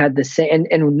 Yeah. We've had the same,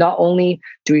 and not only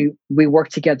do we work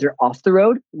together off the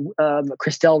road.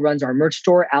 Christelle runs our merch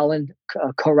store. Alan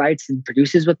co-writes and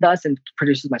produces with us, and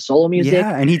produces my solo music.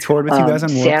 Yeah. And he toured with you guys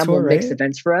on Warped Sam will Tour, mix right?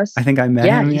 events for us. I think I met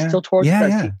Yeah, him. he Yeah. still tours Yeah.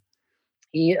 with us. Yeah.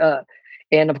 He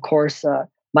and of course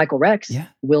Michael Rex Yeah.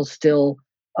 will still.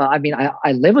 I mean,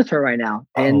 I live with her right now,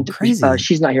 Oh, and crazy.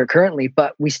 she's not here currently,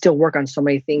 but we still work on so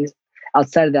many things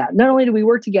outside of that. Not only do we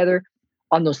work together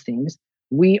on those things,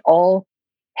 we all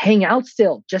hang out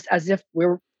still, just as if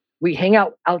we hang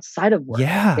out outside of work.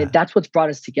 Yeah. That's what's brought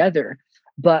us together.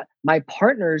 But my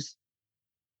partners.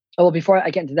 Oh, well, before I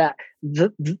get into that,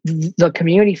 the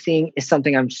community thing is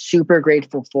something I'm super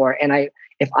grateful for, and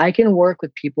if I can work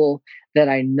with people that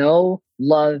I know,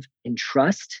 love, and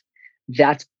trust,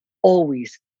 that's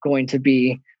always going to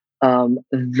be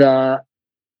the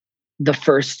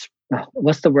first.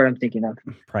 What's the word I'm thinking of?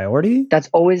 Priority? That's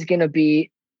always going to be,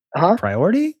 huh?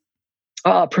 Priority?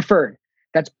 Preferred.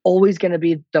 That's always going to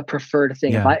be the preferred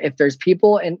thing. Yeah. If there's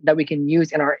people that we can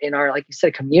use in our like you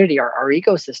said community, our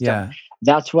ecosystem, Yeah.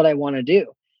 that's what I want to do.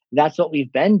 That's what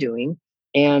we've been doing,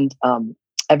 and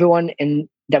everyone in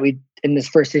this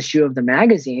first issue of the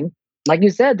magazine, like you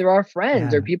said, there are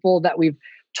friends. There Yeah. are people that we've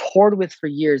toured with for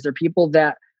years. There are people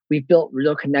that we've built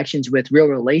real connections with, real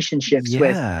relationships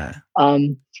with. Yeah.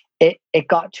 Um, it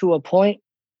got to a point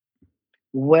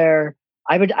where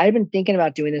I've been thinking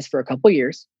about doing this for a couple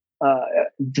years, uh,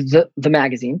 the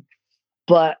magazine,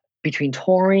 but between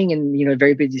touring and a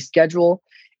very busy schedule,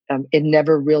 it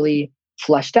never really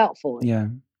fleshed out fully. Yeah.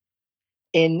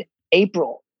 In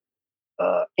April,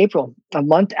 a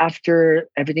month after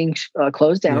everything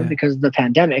closed down Yeah. because of the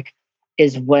pandemic,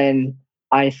 is when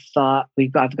I thought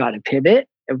I've got to pivot.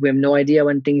 We have no idea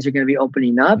when things are going to be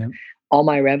opening up. Yeah. All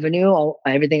my revenue,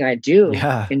 everything I do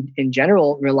Yeah. in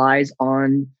general relies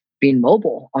on being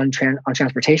mobile, on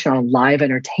transportation, on live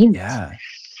entertainment. Yeah.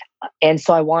 And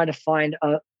so I wanted to find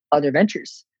other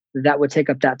ventures that would take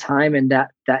up that time and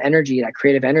that energy, that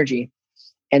creative energy.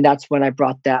 And that's when I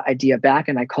brought that idea back.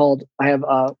 And I have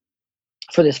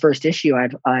for this first issue, I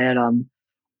had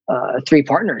 3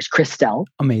 partners. Christelle is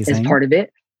Amazing. part of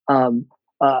it.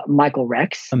 Michael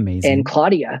Rex and Amazing.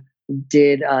 Claudia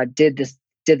did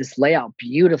this layout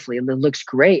beautifully. It looks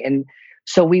great. And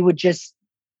so we would just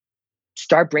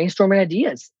start brainstorming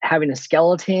ideas, having a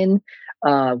skeleton.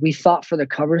 We thought for the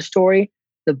cover story,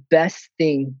 the best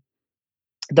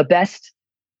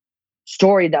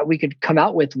story that we could come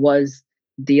out with was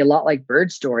the A Lot Like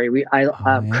Bird story. Oh,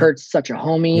 yeah. Kurt's such a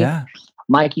homie, Yeah.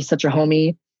 Mikey's such a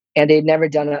homie, and they'd never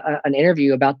done an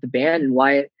interview about the band and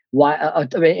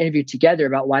an interview together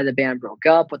about why the band broke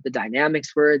up, what the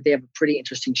dynamics were. They have a pretty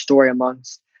interesting story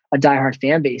amongst a diehard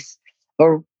fan base.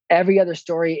 But every other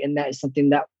story in that is something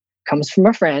that comes from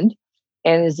a friend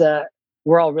and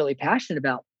we're all really passionate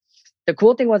about. The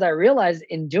cool thing was I realized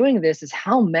in doing this is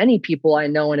how many people I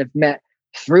know and have met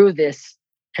through this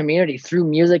community, through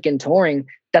music and touring,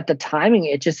 that the timing,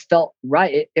 it just felt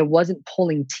right. It wasn't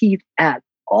pulling teeth at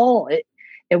all.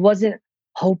 It wasn't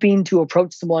hoping to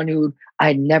approach someone who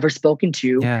I'd never spoken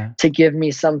Yeah. to give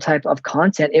me some type of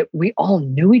content. We all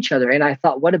knew each other. And I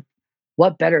thought,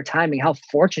 what better timing, how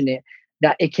fortunate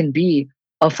that it can be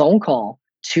a phone call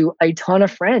to a ton of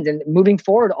friends. And moving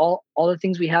forward, all the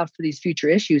things we have for these future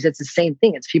issues, it's the same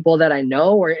thing. It's people that I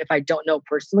know, or if I don't know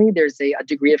personally, there's a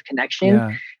degree of connection.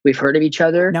 Yeah. We've heard of each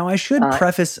other. Now I should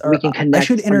preface, We or can I connect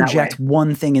should on that interject way.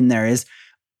 one thing in there is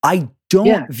I don't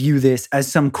Yeah. view this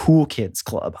as some cool kids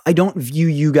club. I don't view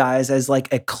you guys as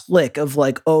like a clique of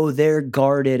like, oh, they're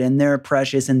guarded and they're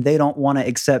precious and they don't want to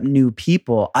accept new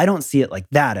people. I don't see it like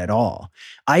that at all.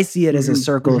 I see it as a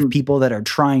circle of people that are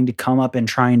trying to come up and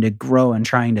trying to grow and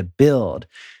trying to build.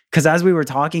 Because as we were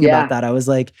talking about that, I was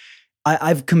like,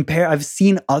 I've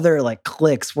seen other like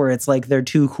cliques where it's like they're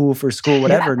too cool for school,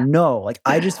 whatever. Yeah. No, like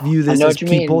I just view I this know as what you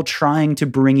people mean. trying to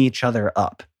bring each other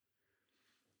up.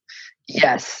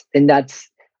 Yes, and that's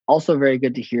also very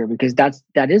good to hear because that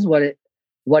is what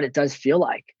it does feel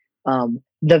like.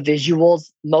 The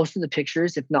visuals, most of the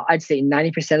pictures, if not, I'd say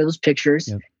 90% of those pictures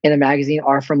Yep. in a magazine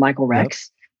are from Michael Yep.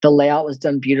 Rex. The layout was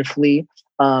done beautifully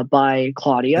by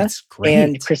Claudia, It's great.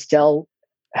 and Christelle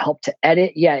helped to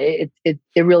edit. Yeah, it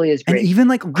really is And great. even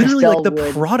like literally like the Christelle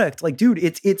would, product, like dude,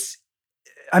 it's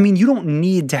I mean, you don't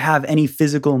need to have any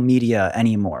physical media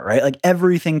anymore, right? Like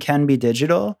everything can be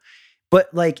digital, but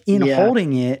like in yeah,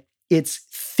 holding it, it's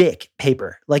thick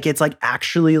paper. Like it's like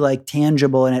actually like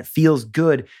tangible and it feels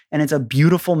good and it's a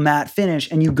beautiful matte finish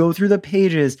and you go through the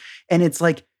pages and it's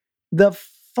like the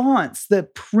fonts, the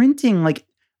printing, like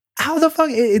how the fuck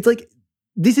it's like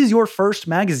this is your first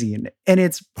magazine and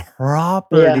it's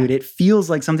proper, yeah, dude. It feels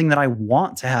like something that I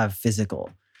want to have physical.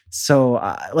 So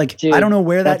like I don't dude, know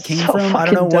where that that's came so from. I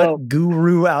don't know fucking dope, what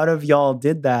guru out of y'all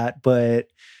did that, but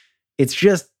it's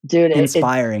just dude.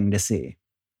 inspiring to see.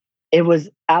 It was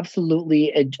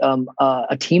absolutely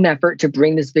a team effort to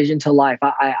bring this vision to life.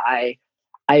 I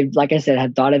like I said,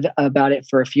 had thought about it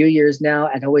for a few years now.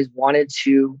 I'd always wanted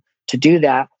to do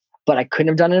that, but I couldn't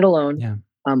have done it alone. Yeah.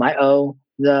 I owe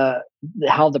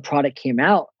how the product came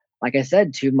out, like I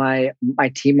said, to my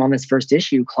team on this first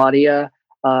issue, Claudia,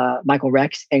 Michael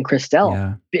Rex, and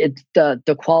Christelle. Yeah.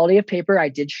 The quality of paper, I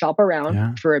did shop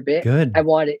around for a bit. Good. I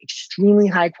wanted extremely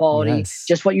high quality. Yes.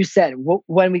 Just what you said.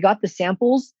 When we got the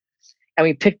samples and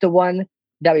we picked the one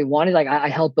that we wanted, like I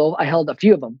held a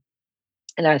few of them,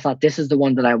 and I thought this is the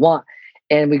one that I want.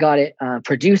 And we got it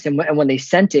produced, and when they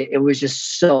sent it, it was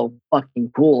just so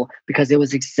fucking cool because it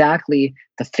was exactly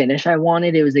the finish I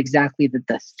wanted. It was exactly the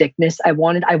thickness I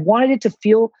wanted. I wanted it to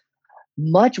feel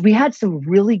much. We had some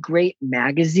really great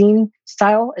magazine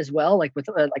style as well, like with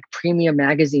like premium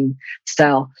magazine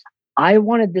style. I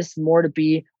wanted this more to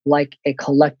be like a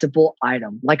collectible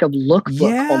item, like a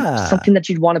lookbook, almost, Yeah. something that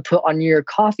you'd want to put on your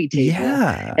coffee table,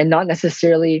 Yeah. and not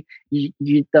necessarily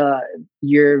you're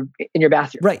in your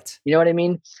bathroom. Right. You know what I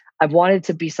mean? I wanted it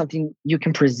to be something you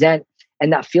can present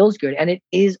and that feels good. And it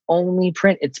is only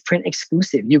print. It's print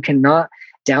exclusive. You cannot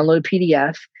download a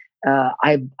PDF.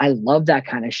 I love that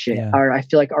kind of shit. Yeah. Or I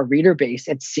feel like our reader base,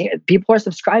 people are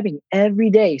subscribing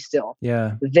every day still.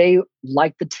 Yeah. They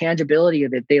like the tangibility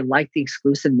of it. They like the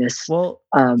exclusiveness. Well,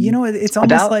 it's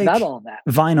almost about all that.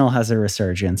 Vinyl has a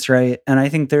resurgence, right? And I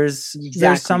think there's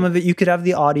some of it. You could have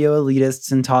the audio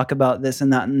elitists and talk about this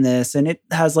and that and this, and it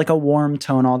has like a warm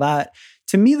tone, all that.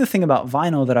 To me, the thing about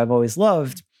vinyl that I've always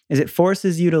loved is it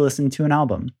forces you to listen to an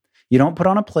album. You don't put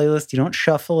on a playlist. You don't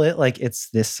shuffle it like it's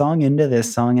this song into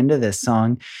this song into this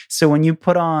song. So when you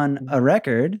put on a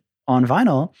record on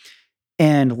vinyl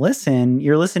and listen,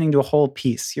 you're listening to a whole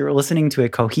piece. You're listening to a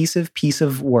cohesive piece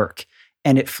of work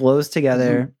and it flows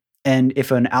together. Mm-hmm. And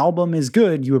if an album is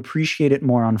good, you appreciate it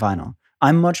more on vinyl.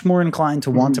 I'm much more inclined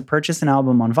to want to purchase an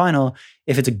album on vinyl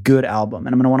if it's a good album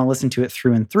and I'm going to want to listen to it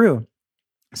through and through.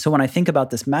 So when I think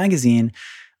about this magazine,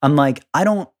 I'm like, I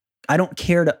don't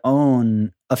care to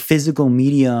own a physical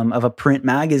medium of a print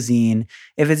magazine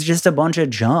if it's just a bunch of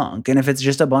junk and if it's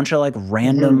just a bunch of like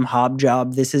random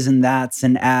hobjob thises and that's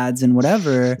and ads and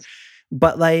whatever.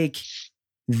 But like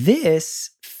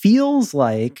this feels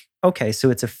like, okay, so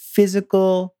it's a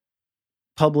physical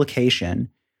publication.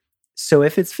 So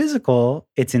if it's physical,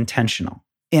 it's intentional.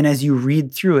 And as you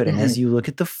read through it and as you look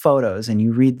at the photos and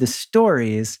you read the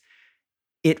stories,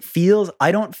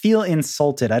 I don't feel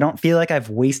insulted. I don't feel like I've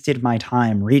wasted my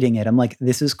time reading it. I'm like,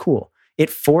 this is cool.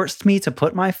 It forced me to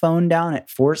put my phone down. It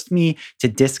forced me to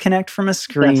disconnect from a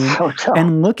screen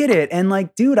and look at it. And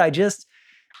like, dude,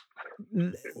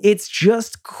 it's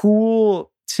just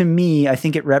cool to me. I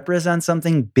think it represents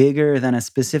something bigger than a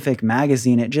specific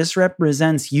magazine. It just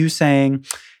represents you saying,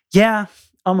 yeah,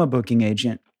 I'm a booking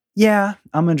agent. Yeah,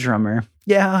 I'm a drummer.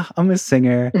 Yeah, I'm a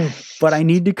singer, but I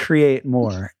need to create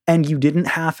more. And you didn't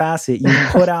half-ass it. You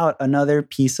put out another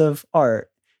piece of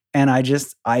art. And I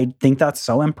think that's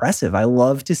so impressive. I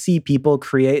love to see people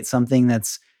create something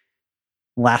that's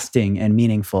lasting and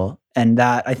meaningful. And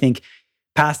that, I think,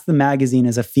 past the magazine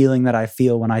is a feeling that I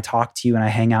feel when I talk to you and I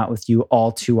hang out with you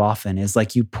all too often, is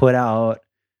like you put out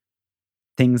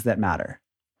things that matter.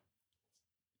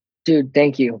 Dude,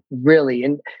 thank you. Really.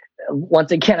 And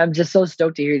once again, I'm just so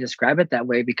stoked to hear you describe it that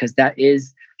way, because that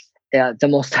is the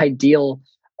most ideal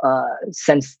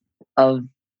sense of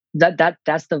that.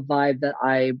 That's the vibe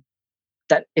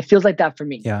that it feels like that for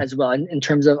me as well. In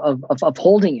terms of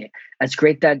holding it, it's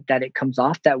great that it comes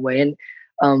off that way. And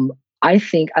I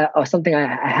think something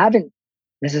I haven't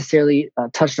necessarily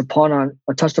touched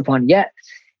upon yet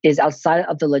is, outside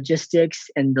of the logistics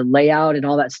and the layout and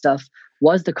all that stuff,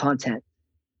 was the content.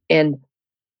 And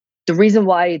the reason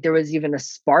why there was even a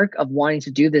spark of wanting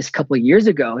to do this a couple of years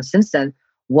ago, since then,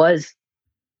 was,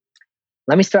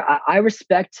 let me start. I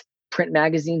respect print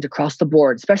magazines across the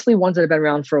board, especially ones that have been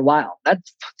around for a while.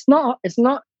 It's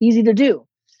not easy to do.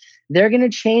 They're going to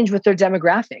change with their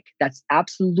demographic. That's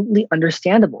absolutely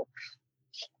understandable.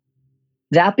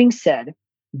 That being said,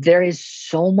 there is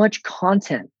so much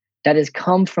content that has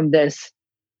come from this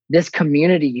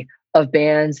community of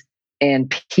bands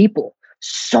and people.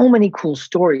 So many cool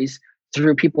stories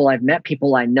through people I've met,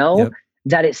 people I know,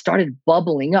 that it started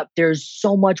bubbling up. There's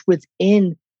so much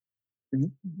within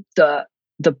the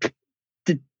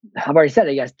I've already said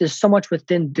it, yes. There's so much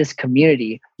within this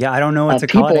community. Yeah, I don't know what to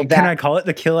call it. Can I call it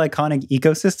the Kill Iconic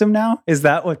ecosystem now? Is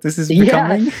that what this is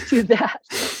becoming? Yeah, let's do that.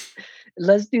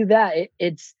 Let's do that.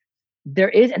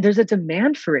 There's a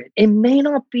demand for it. It may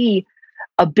not be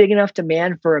a big enough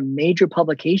demand for a major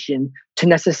publication to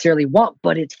necessarily want,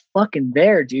 but it's fucking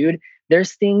there, dude.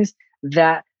 There's things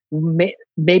that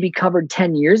maybe covered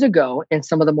 10 years ago in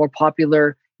some of the more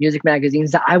popular music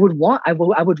magazines that I would want. I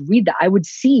would read that. I would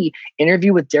see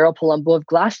interview with Daryl Palumbo of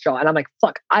Glassjaw, and I'm like,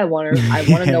 fuck, I want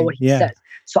to know what he says.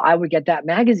 So I would get that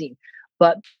magazine.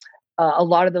 But a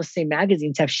lot of those same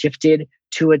magazines have shifted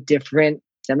to a different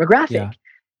demographic. Yeah.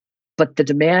 But the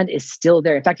demand is still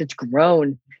there. In fact, it's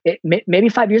grown. Maybe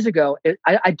 5 years ago,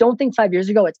 I don't think 5 years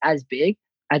ago it's as big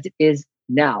as it is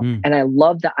now. And I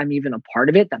love that I'm even a part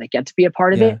of it, that I get to be a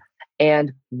part of it.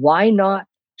 And why not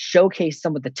showcase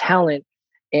some of the talent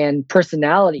and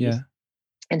personalities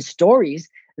and stories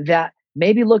that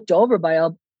maybe looked over by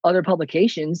other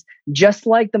publications, just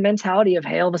like the mentality of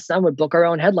Hail the Sun would book our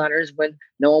own headliners when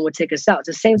no one would take us out. It's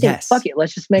the same thing. Fuck it.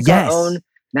 Let's just make our own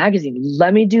magazine.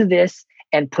 Let me do this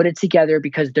and put it together,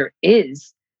 because there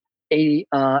is a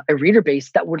reader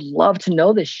base that would love to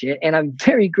know this shit, and I'm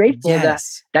very grateful that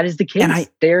Yes. that is the case. And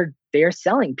They're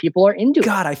selling. People are into it.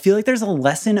 God, I feel like there's a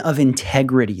lesson of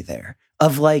integrity there,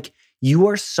 of like, you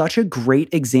are such a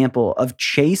great example of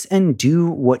chase and do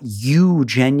what you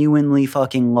genuinely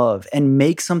fucking love and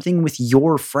make something with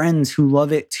your friends who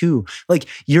love it too. Like,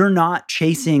 you're not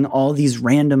chasing all these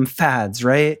random fads,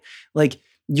 right? Like,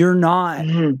 you're not,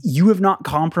 you have not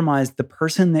compromised the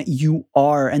person that you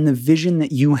are and the vision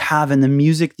that you have and the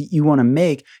music that you want to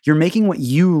make. You're making what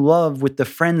you love with the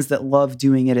friends that love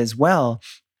doing it as well.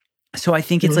 So I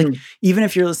think it's like, even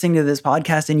if you're listening to this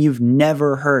podcast and you've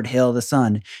never heard Hail the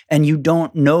Sun and you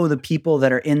don't know the people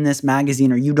that are in this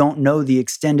magazine, or you don't know the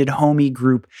extended homie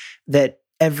group that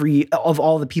of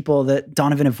all the people that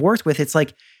Donovan have worked with, it's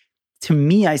like, to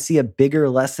me, I see a bigger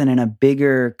lesson and a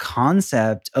bigger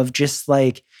concept of just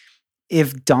like,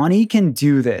 if Donnie can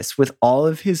do this with all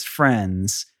of his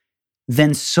friends,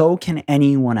 then so can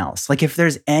anyone else. Like, if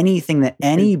there's anything that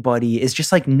anybody is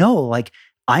just like, no, like,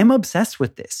 I'm obsessed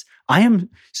with this. I am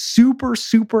super,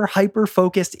 super hyper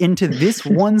focused into this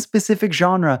one specific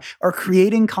genre, or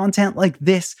creating content like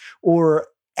this or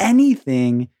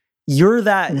anything. You're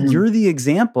the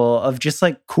example of just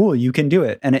like, cool, you can do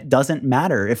it. And it doesn't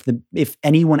matter if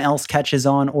anyone else catches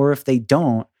on or if they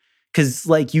don't. Cause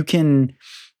like, you can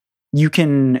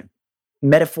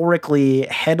metaphorically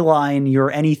headline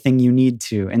your anything you need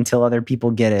to until other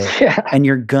people get it. Yeah. And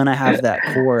you're gonna have that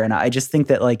core. And I just think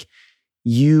that like,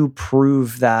 you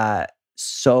prove that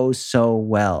so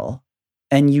well,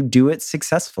 and you do it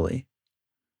successfully.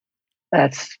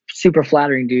 That's super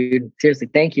flattering, dude. Seriously,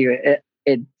 thank you.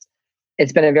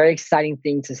 It's been a very exciting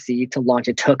thing to see, to launch.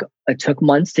 It took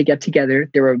months to get together.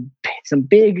 There were some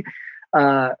big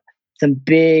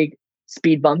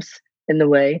speed bumps in the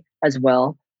way as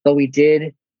well, but we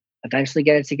did eventually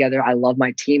get it together. I love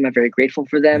my team. I'm very grateful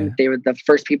for them. Yeah. They were the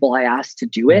first people I asked to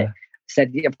do it.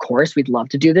 Said, of course, we'd love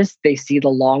to do this. They see the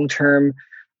long-term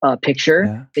picture.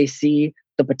 Yeah. They see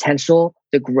the potential,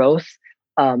 the growth,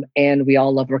 and we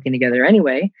all love working together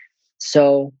anyway.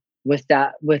 So with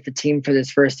the team for this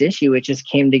first issue, it just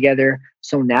came together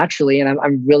so naturally, and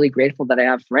I'm really grateful that I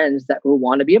have friends who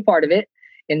want to be a part of it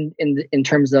in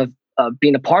terms of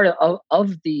being a part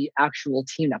of the actual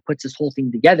team that puts this whole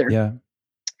thing together. Yeah.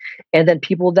 And then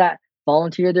people that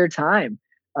volunteer their time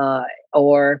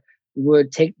or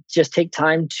would take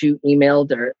time to email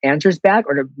their answers back,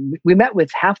 or we met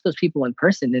with half those people in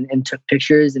person and took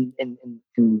pictures and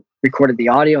recorded the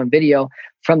audio and video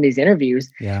from these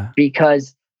interviews,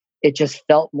 because it just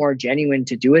felt more genuine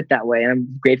to do it that way. And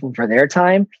I'm grateful for their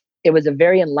time. It was a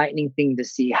very enlightening thing to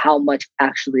see how much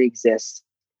actually exists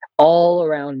all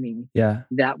around me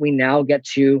that we now get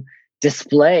to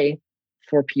display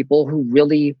for people who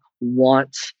really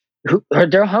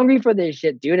they're hungry for this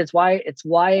shit, dude. It's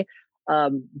why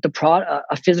a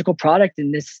physical product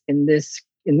in this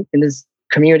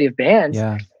community of bands.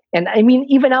 And I mean,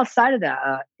 even outside of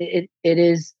that,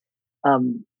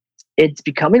 it's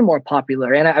becoming more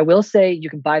popular. And I will say, you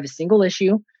can buy the single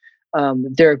issue.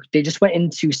 They just went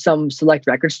into some select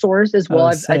record stores as well.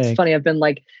 It's funny. I've been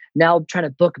like now trying to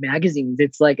book magazines.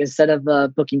 It's like, instead of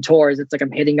booking tours, it's like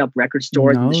I'm hitting up record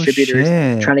stores and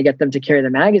distributors, trying to get them to carry the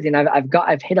magazine.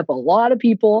 I've hit up a lot of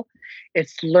people.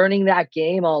 It's learning that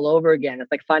game all over again.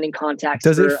 It's like finding contacts.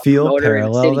 Does it feel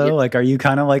parallel though? Like, are you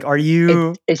kind of like,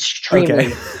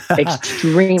 extremely,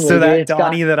 extremely. So that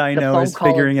Donnie that I know is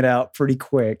figuring it out pretty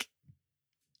quick.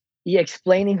 Yeah,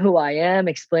 explaining who I am,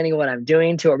 explaining what I'm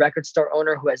doing to a record store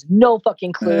owner who has no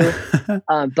fucking clue.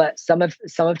 But some have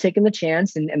taken the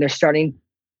chance, and they're starting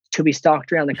to be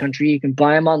stocked around the country. You can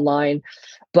buy them online.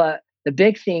 But the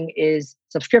big thing is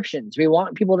subscriptions. We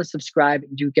want people to subscribe.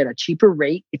 You get a cheaper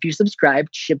rate if you subscribe.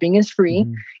 Shipping is free.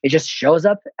 It just shows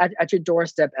up at your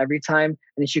doorstep every time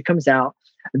an issue comes out.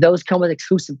 Those come with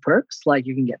exclusive perks, like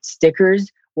you can get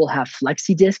stickers. We'll have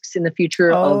flexi discs in the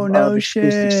future of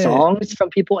exclusive songs from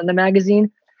people in the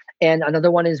magazine. And another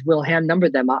one is we'll hand number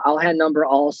them. I'll hand number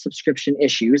all subscription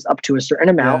issues up to a certain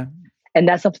amount. And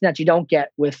that's something that you don't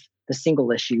get with the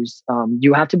single issues.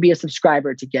 You have to be a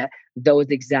subscriber to get those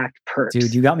exact perks.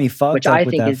 Dude, you got me fucked up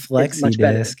with that flexi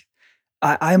disc.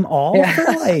 I'm all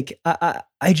for like,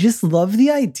 I just love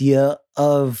the idea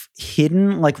of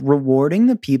hidden, like rewarding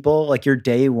the people, like your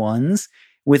day ones,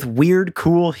 with weird,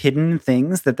 cool, hidden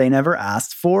things that they never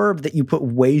asked for, that you put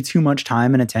way too much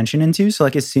time and attention into. So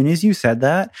like, as soon as you said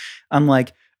that, I'm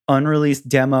like, unreleased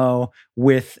demo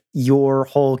with your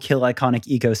whole Kill Iconic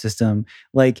ecosystem.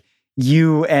 Like,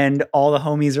 you and all the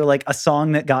homies are like a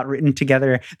song that got written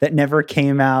together that never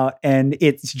came out, and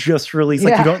it's just released.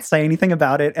 Like you don't say anything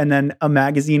about it, and then a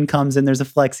magazine comes and there's a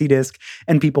flexi disc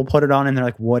and people put it on and they're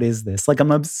like, what is this? Like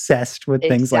I'm obsessed with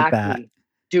things like that.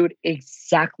 Dude,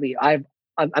 exactly. I'm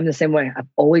the same way. I've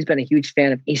always been a huge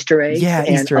fan of Easter eggs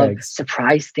and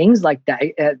surprise things like that.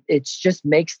 It just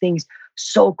makes things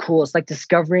so cool. It's like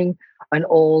discovering an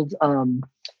old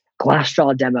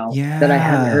Glassjaw demo that I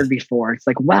hadn't heard before. It's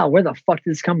like, wow, where the fuck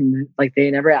did this come from? Like they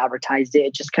never advertised it.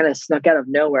 It just kind of snuck out of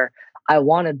nowhere. I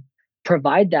want to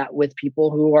provide that with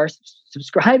people who are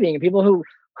subscribing and people who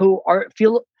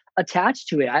feel attached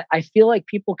to it. I feel like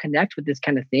people connect with this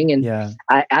kind of thing, and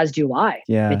as do I.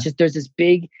 It's just there's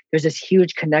this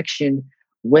huge connection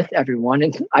with everyone,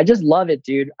 and I just love it,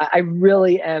 dude. I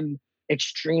really am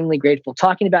extremely grateful.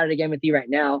 Talking about it again with you right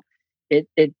now, it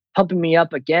pumping me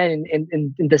up again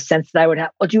in the sense that I would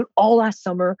have, dude, all last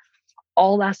summer,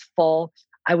 all last fall,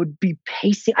 I would be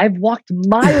pacing. I've walked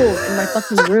miles in my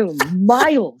fucking room,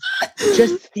 miles,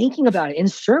 just thinking about it in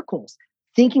circles,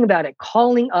 thinking about it,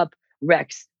 calling up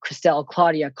Rex, Christelle,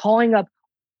 Claudia, calling up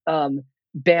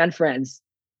band friends,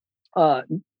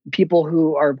 people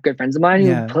who are good friends of mine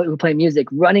who play music,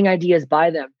 running ideas by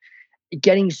them,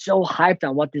 getting so hyped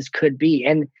on what this could be.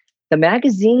 And the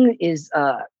magazine is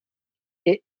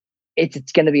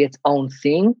it's going to be its own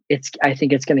thing. I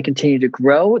think it's going to continue to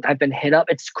grow. I've been hit up.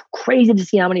 It's crazy to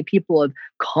see how many people have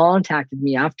contacted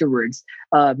me afterwards,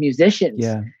 musicians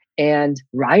and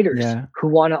writers who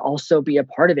want to also be a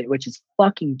part of it, which is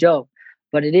fucking dope.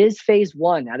 But it is phase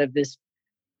one out of this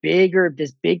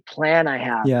big plan I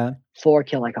have for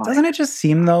Kill Iconic. Doesn't it just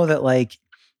seem though that like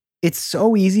it's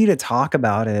so easy to talk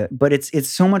about it, but it's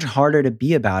so much harder to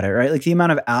be about it, right? Like the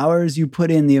amount of hours you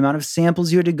put in, the amount of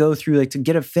samples you had to go through, like to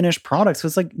get a finished product. So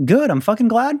it's like, good. I'm fucking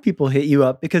glad people hit you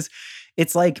up, because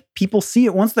it's like people see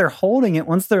it once they're holding it,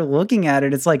 once they're looking at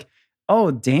it. It's like,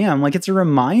 oh damn, like it's a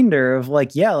reminder of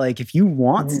like, like if you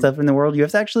want stuff in the world, you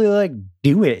have to actually like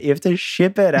do it. You have to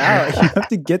ship it out. You have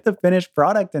to get the finished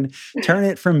product and turn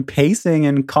it from pacing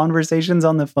and conversations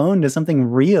on the phone to something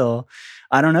real.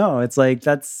 I don't know. It's like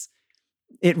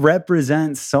it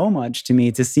represents so much to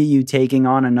me to see you taking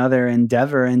on another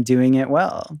endeavor and doing it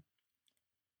well.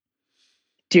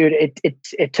 Dude,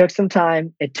 it took some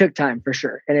time. It took time for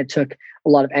sure. And it took a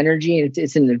lot of energy. And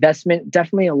it's an investment,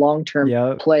 definitely a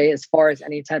long-term play as far as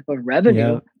any type of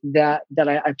revenue that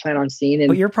I plan on seeing. And,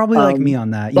 but you're probably like me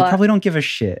on that. You probably don't give a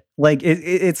shit. Like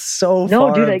it's so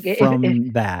far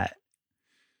from that.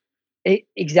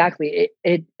 Exactly.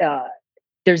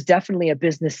 There's definitely a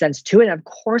business sense to it. And of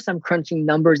course, I'm crunching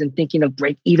numbers and thinking of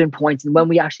break-even points and when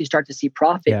we actually start to see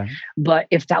profit. But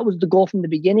if that was the goal from the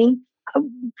beginning,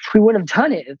 we wouldn't have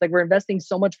done it. It's like we're investing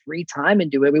so much free time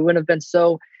into it. We wouldn't have been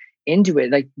so into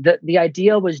it. Like the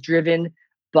idea was driven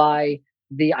by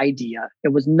the idea.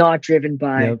 It was not driven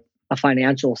by a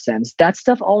financial sense. That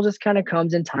stuff all just kind of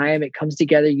comes in time. It comes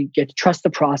together. You get to trust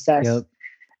the process.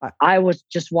 I was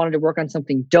just wanted to work on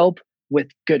something dope with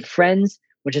good friends,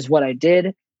 which is what I did.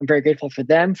 I'm very grateful for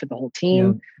them, for the whole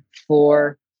team,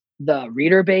 for the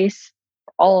reader base,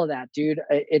 for all of that, dude.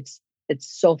 It's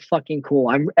so fucking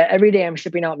cool. Every day I'm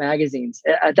shipping out magazines.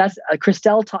 That's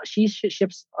Christelle. She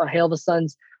ships Hail the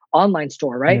Sun's online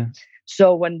store, right?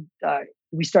 So when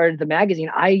we started the magazine,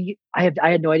 I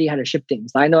had no idea how to ship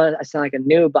things. I know I sound like a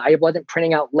noob, but I wasn't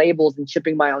printing out labels and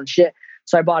shipping my own shit.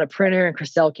 So I bought a printer, and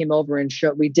Christelle came over and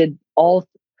we did all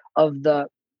of the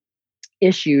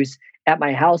issues at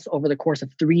my house over the course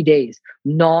of 3 days,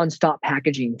 nonstop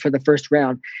packaging for the first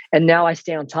round. And now I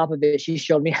stay on top of it. She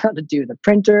showed me how to do the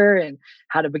printer and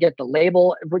how to get the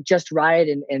label just right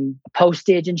and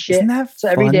postage and shit. Isn't that fun, so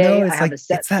every day though? I have a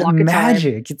set it's that block magic.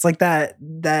 Of time. It's like that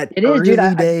it is,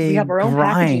 dude. we have our own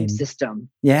packaging system.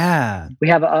 Yeah. We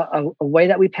have a way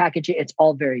that we package it. It's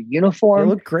all very uniform.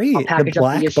 They look great. I'll package the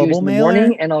black up the issues bubble in the mailer.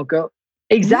 morning and I'll go.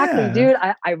 Exactly, dude.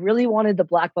 I really wanted the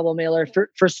black bubble mailer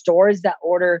for stores that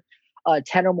order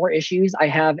 10 or more issues. I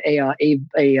have a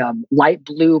light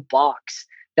blue box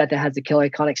that has a Kill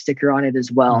Iconic sticker on it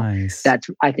as well. Nice. That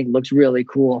I think looks really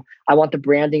cool. I want the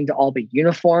branding to all be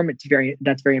uniform.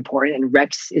 That's very important. And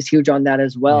Rex is huge on that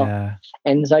as well. Yeah.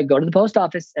 And so I go to the post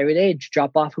office every day,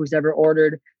 drop off who's ever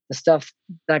ordered the stuff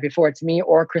the night before. It's me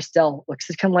or Christelle.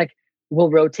 It's kind of like we'll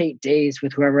rotate days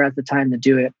with whoever has the time to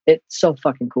do it. It's so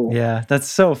fucking cool. Yeah, that's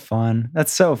so fun.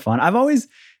 I've always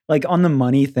like on the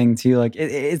money thing too. Like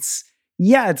it's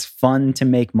fun to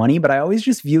make money, but I always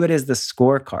just view it as the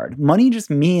scorecard. Money just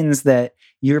means that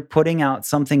you're putting out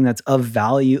something that's of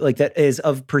value, like that is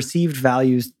of perceived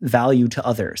value to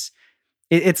others.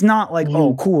 It's not like,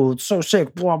 oh, cool, it's so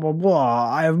sick, blah blah blah.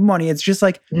 I have money. It's just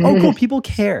like, oh, cool, people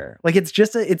care. Like it's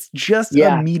just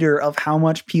a meter of how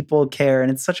much people care, and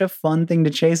it's such a fun thing to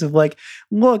chase. Of like,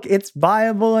 look, it's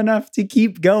viable enough to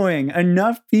keep going.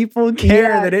 Enough people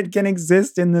care that it can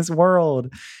exist in this world.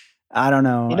 I don't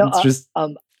know. It's just,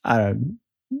 I don't.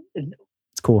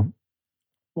 It's cool.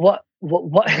 What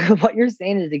you're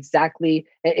saying is exactly.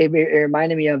 It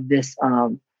reminded me of this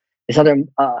this other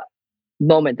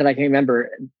moment that I can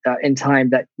remember in time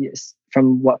that is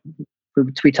from what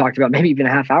we talked about, maybe even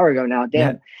a half hour ago now.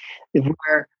 Damn,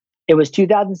 where it was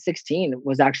 2016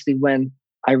 was actually when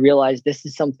I realized this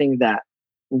is something that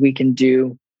we can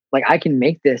do. Like I can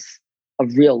make this a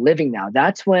real living now.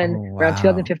 That's when around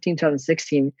 2015,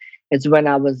 2016 is when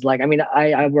I was like, I mean,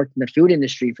 I worked in the food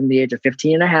industry from the age of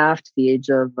 15 and a half to the age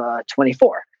of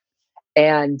 24.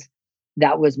 And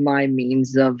that was my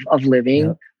means of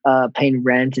living. Paying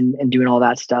rent and doing all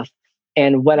that stuff.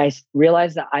 And when I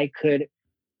realized that I could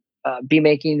be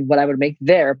making what I would make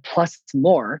there plus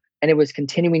more, and it was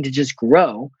continuing to just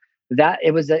grow, that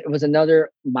it was another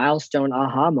milestone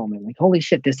aha moment. Like, holy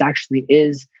shit, this actually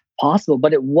is possible.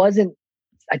 But it wasn't.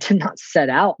 I did not set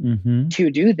out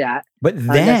to do that. But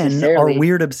then our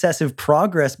weird obsessive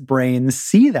progress brains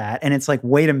see that, and it's like,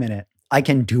 wait a minute. I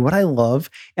can do what I love,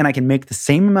 and I can make the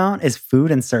same amount as food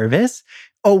and service.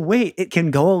 Oh, wait, it can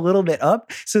go a little bit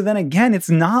up. So then again, it's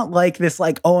not like this,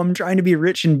 like, oh, I'm trying to be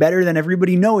rich and better than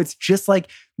everybody. No, it's just like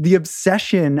the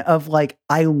obsession of like,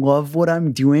 I love what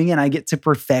I'm doing and I get to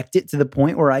perfect it to the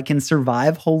point where I can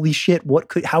survive. Holy shit,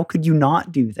 how could you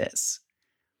not do this?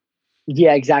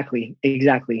 Yeah, exactly.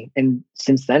 And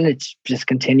since then, it's just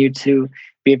continued to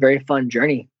be a very fun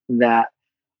journey that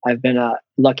I've been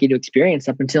lucky to experience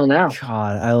up until now.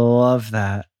 God, I love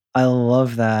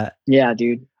that. Yeah,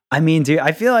 dude. I mean, dude,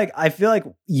 I feel like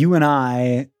you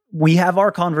and we have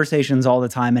our conversations all the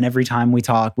time, and every time we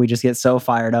talk, we just get so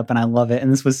fired up, and I love it.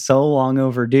 And this was so long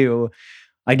overdue.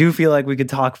 I do feel like we could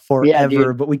talk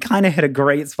forever, but we kind of hit a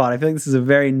great spot. I feel like this is a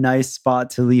very nice spot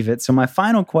to leave it. So my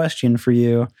final question for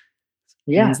you,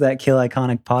 when's that Kill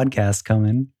Iconic podcast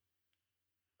coming?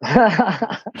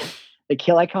 The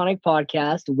Kill Iconic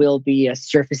podcast will be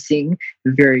surfacing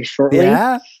very shortly.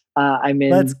 Yeah,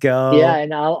 let's go. Yeah,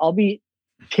 and I'll be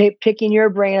picking your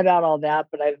brain about all that,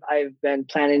 but I've been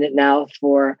planning it now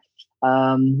for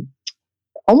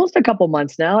almost a couple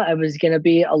months now. I was going to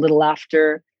be a little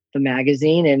after the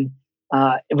magazine, and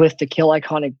with the Kill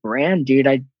Iconic brand, dude,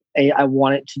 I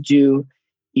wanted to do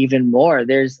even more.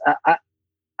 There's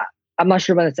I'm not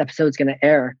sure when this episode is going to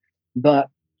air, but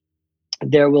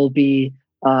there will be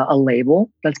a label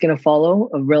that's going to follow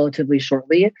relatively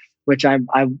shortly, which I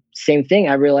same thing.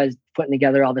 I realized putting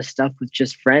together all this stuff with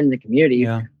just friends and community.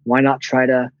 Yeah. Why not try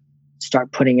to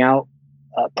start putting out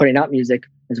music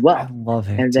as well? I love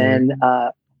it. And then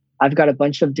I've got a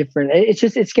bunch of different.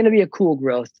 It's going to be a cool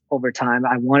growth over time.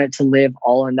 I want it to live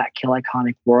all in that Kill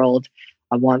Iconic world.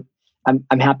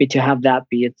 I'm happy to have that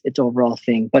be its overall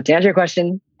thing. But to answer your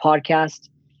question, podcast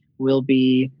will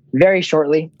be very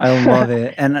shortly. I love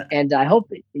it. And I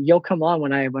hope you'll come on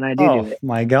when I do it. Oh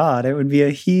my God. It would be a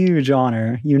huge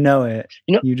honor. You know it.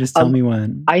 You just tell me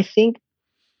when. I think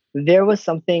there was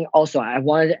something also I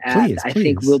wanted to add I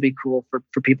think will be cool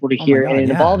for people to hear. God, and it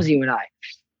involves you and I.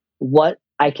 What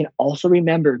I can also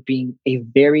remember being a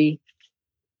very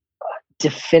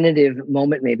definitive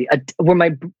moment, maybe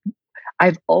where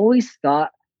I've always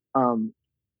thought of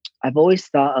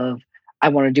I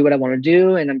want to do what I want to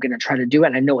do, and I'm going to try to do it.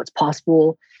 And I know it's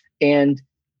possible. And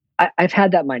I've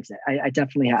had that mindset. I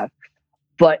definitely have.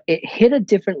 But it hit a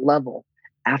different level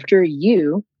after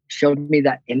you showed me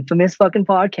that infamous fucking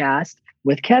podcast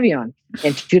with Kevion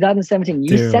in 2017.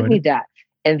 You sent me that.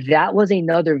 And that was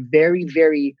another very,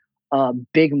 very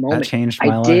big moment. That changed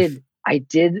my life. I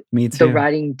did me too. The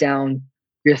writing down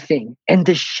your thing. And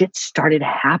the shit started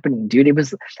happening, dude. It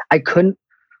was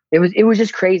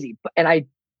just crazy. And I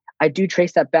do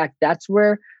trace that back. That's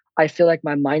where I feel like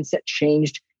my mindset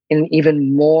changed in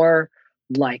even more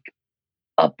like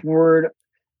upward.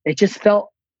 It just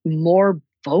felt more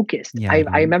focused. Yeah,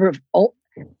 I remember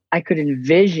I could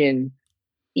envision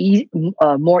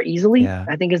more easily. Yeah.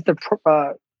 I think is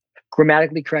the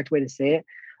grammatically correct way to say it.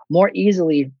 More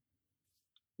easily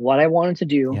what I wanted to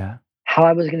do, how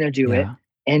I was going to do it,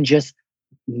 and just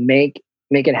make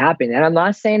it happen. And I'm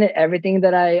not saying that everything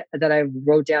that I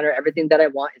wrote down or everything that I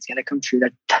want is going to come true.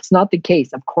 That's not the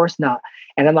case. Of course not.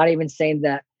 And I'm not even saying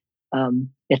that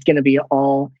it's going to be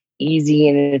all easy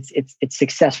and it's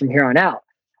success from here on out.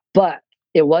 But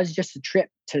it was just a trip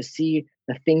to see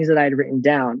the things that I had written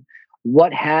down,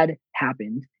 what had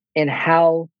happened, and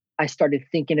how I started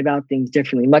thinking about things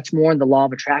differently, much more in the law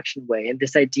of attraction way, and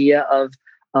this idea of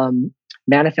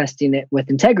manifesting it with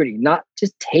integrity, not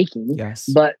just taking, Yes.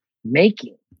 but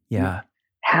making. Yeah.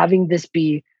 Having this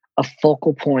be a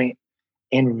focal point,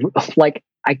 and like,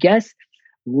 I guess,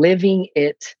 living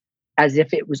it as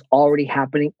if it was already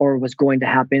happening or was going to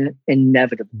happen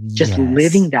inevitably. Just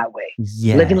living that way,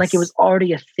 living like it was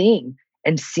already a thing,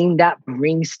 and seeing that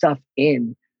bring stuff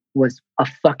in was a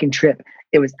fucking trip.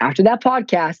 It was after that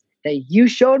podcast that you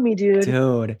showed me, dude.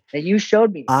 That you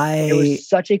showed me. It was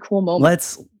such a cool moment.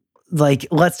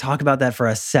 Let's talk about that for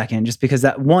a second, just because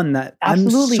Absolutely, I'm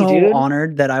so dude.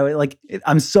 honored that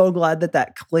I'm so glad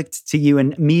that clicked to you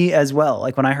and me as well.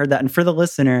 Like when I heard that, and for the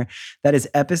listener, that is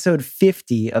episode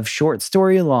 50 of Short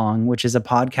Story Long, which is a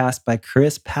podcast by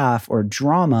Chris Paff, or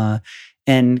Drama,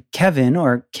 and Kevin,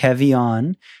 or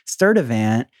Kevion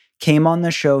Sturdivant, came on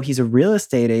the show. He's a real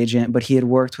estate agent, but he had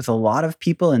worked with a lot of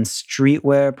people in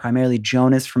streetwear, primarily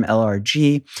Jonas from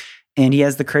LRG. And he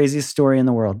has the craziest story in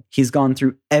the world. He's gone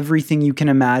through everything you can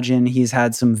imagine. He's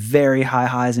had some very high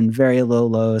highs and very low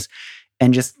lows,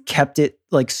 and just kept it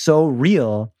like so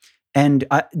real. And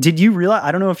did you realize,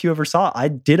 I don't know if you ever saw, I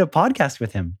did a podcast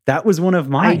with him. That was one of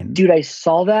mine. I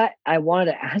saw that. I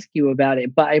wanted to ask you about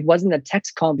it, but it wasn't a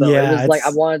text combo. Yeah, it was like,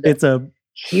 I wanted to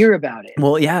hear about it.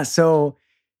 Well, yeah. So,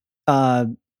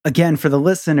 again, for the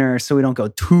listener, so we don't go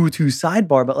too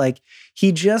sidebar, but like,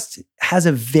 he just has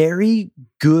a very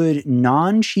good,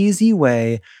 non-cheesy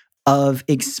way of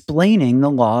explaining the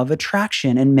law of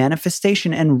attraction and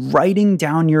manifestation and writing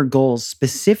down your goals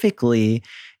specifically,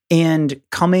 and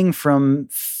coming from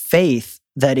faith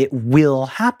that it will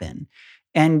happen.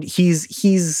 And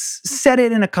he's said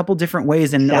it in a couple different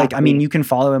ways. And Exactly. like, I mean, you can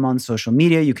follow him on social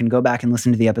media. You can go back and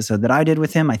listen to the episode that I did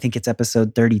with him. I think it's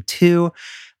episode 32.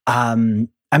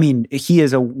 I mean, he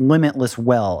is a limitless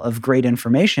well of great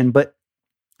information. But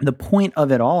the point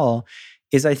of it all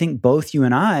is, I think both you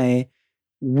and I,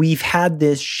 we've had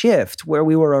this shift where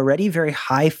we were already very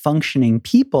high functioning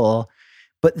people,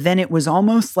 but then it was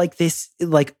almost like this,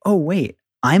 like, oh, wait,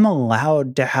 I'm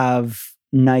allowed to have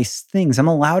nice things. I'm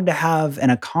allowed to have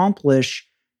and accomplish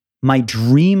my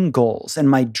dream goals and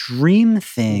my dream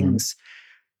things.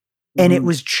 And it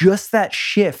was just that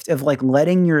shift of like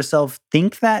letting yourself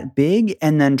think that big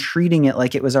and then treating it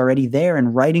like it was already there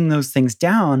and writing those things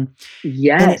down.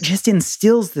 Yes. And it just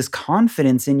instills this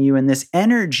confidence in you and this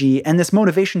energy and this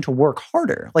motivation to work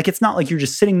harder. Like, it's not like you're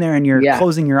just sitting there and you're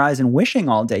closing your eyes and wishing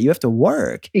all day. You have to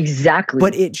work. Exactly.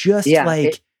 But it just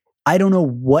I don't know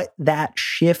what that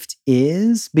shift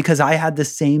is, because I had the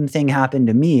same thing happen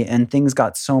to me and things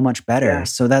got so much better. Yeah.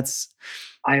 So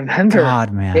I remember,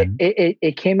 God, man.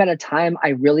 It came at a time I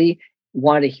really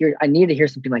wanted to hear. I needed to hear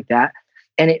something like that,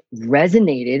 and it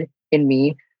resonated in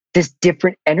me. This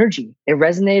different energy. It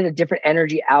resonated a different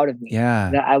energy out of me.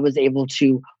 Yeah. That I was able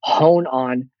to hone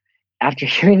on after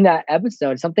hearing that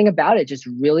episode. Something about it just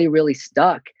really, really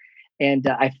stuck, and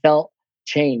I felt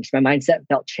changed. My mindset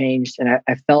felt changed, and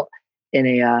I felt in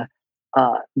a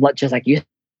just like you,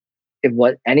 if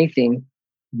what anything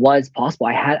was possible.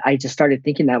 I just started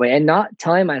thinking that way and not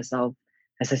telling myself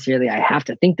necessarily I have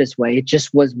to think this way. It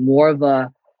just was more of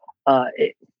a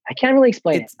I can't really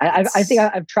explain it. I think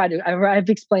I've tried to. I've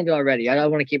explained it already. I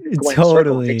don't want to keep going in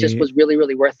circles. It just was really,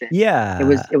 really worth it. Yeah,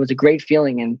 it was a great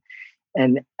feeling,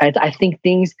 and I think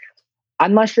things.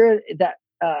 I'm not sure that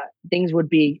things would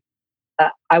be.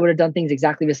 I would have done things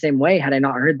exactly the same way had I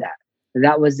not heard that.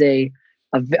 That was a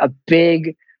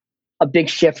big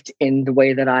shift in the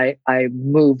way that I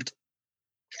moved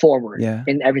forward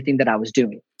in everything that I was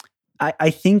doing. I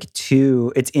think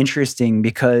too, it's interesting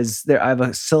because I have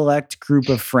a select group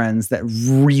of friends that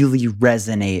really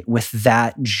resonate with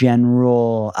that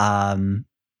general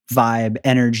vibe,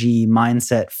 energy,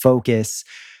 mindset, focus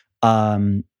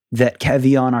that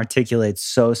Kevion articulates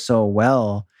so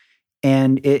well.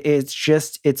 And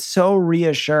it's so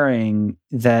reassuring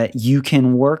that you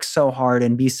can work so hard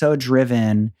and be so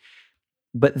driven,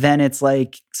 but then it's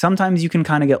like sometimes you can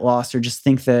kind of get lost or just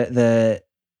think that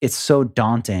it's so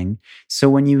daunting. So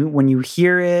when you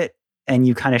hear it and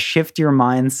you kind of shift your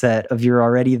mindset of you're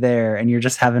already there and you're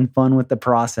just having fun with the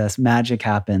process, magic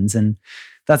happens. And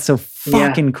that's so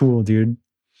fucking cool, dude.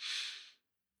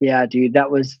 Yeah, dude, it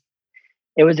was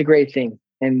a great thing.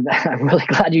 And I'm really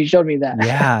glad you showed me that.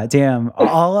 Yeah, damn.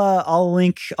 I'll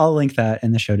link that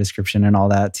in the show description and all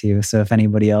that too. So if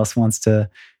anybody else wants to,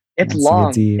 it's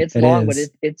long. It's long, but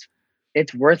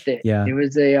it's worth it. Yeah. It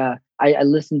was I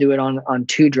listened to it on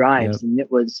 2 drives, and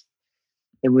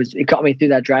it got me through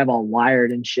that drive all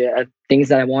wired and shit. Things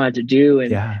that I wanted to do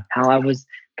and how I was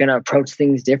gonna approach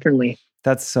things differently.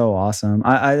 That's so awesome.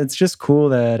 It's just cool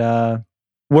that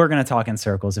we're going to talk in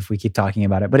circles if we keep talking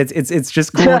about it. But it's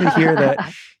just cool to hear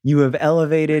that you have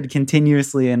elevated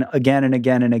continuously and again and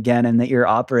again and again, and that you're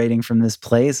operating from this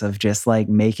place of just like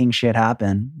making shit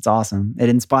happen. It's awesome. It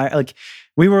inspired, like,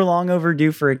 we were long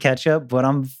overdue for a catch up, but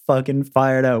I'm fucking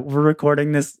fired up. We're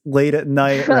recording this late at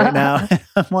night right now.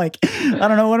 I'm like, I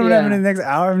don't know what I'm gonna have in the next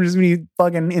hour. I'm just gonna be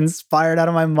fucking inspired out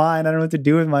of my mind. I don't know what to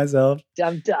do with myself.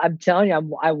 I'm telling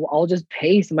you, I'll just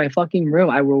pace in my fucking room.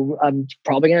 I'm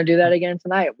probably gonna do that again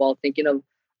tonight while thinking of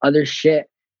other shit.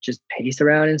 Just pace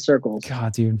around in circles.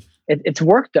 God, dude, it's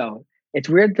work though. It's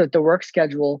weird that the work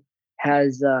schedule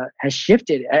has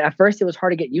shifted. At first, it was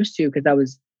hard to get used to because I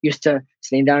was used to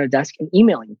sitting down at a desk and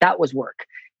emailing. That was work.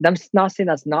 I'm not saying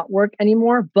that's not work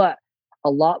anymore, but a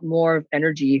lot more of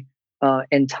energy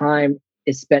and time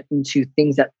is spent into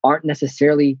things that aren't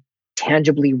necessarily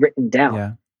tangibly written down.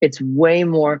 Yeah. It's way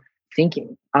more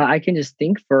thinking. I can just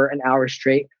think for an hour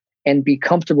straight and be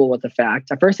comfortable with the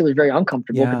fact. At first, it was very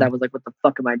uncomfortable because I was like, what the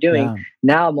fuck am I doing? Yeah.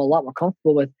 Now I'm a lot more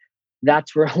comfortable with.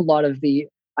 That's where a lot of the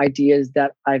ideas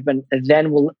that I've been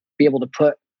then will be able to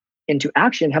put into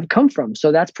action have come from.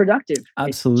 So that's productive.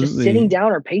 Absolutely. Just sitting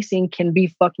down or pacing can be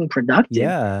fucking productive.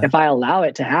 Yeah. If I allow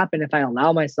it to happen, if I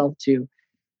allow myself to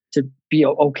be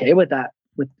okay with that,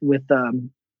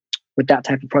 with that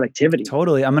type of productivity.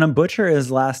 Totally. I'm going to butcher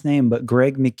his last name, but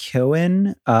Greg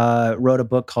McKeown wrote a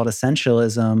book called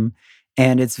Essentialism.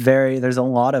 And there's a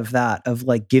lot of that, of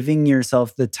like giving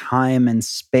yourself the time and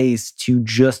space to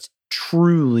just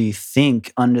truly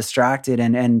think undistracted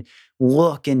and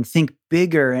look and think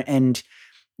bigger and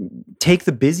take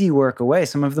the busy work away.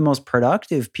 Some of the most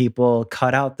productive people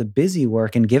cut out the busy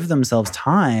work and give themselves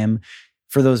time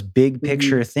for those big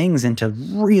picture things and to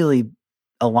really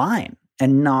align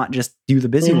and not just do the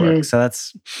busy work. So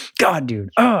that's, God,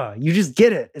 dude, you just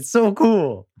get it. It's so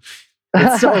cool.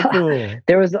 It's so cool.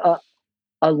 There was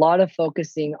a lot of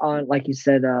focusing on, like you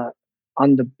said,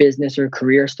 on the business or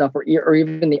career stuff or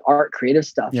even the art creative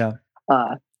stuff. Yeah.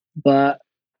 But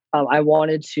I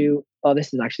wanted to,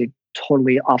 this is actually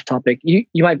totally off topic. You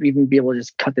might even be able to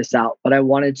just cut this out, but I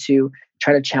wanted to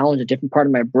try to challenge a different part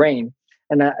of my brain.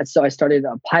 And so I started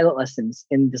pilot lessons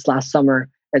in this last summer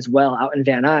as well out in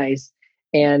Van Nuys.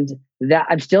 And that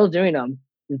I'm still doing them,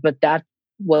 but that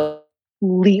was a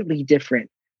completely different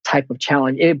type of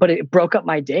challenge. But it broke up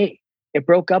my day. It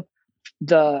broke up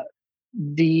the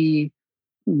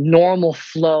normal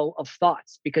flow of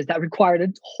thoughts because that required a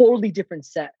totally different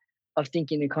set of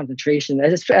thinking and concentration.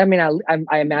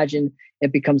 I imagine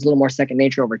it becomes a little more second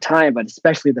nature over time, but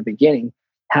especially at the beginning,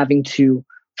 having to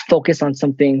focus on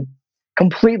something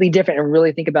completely different and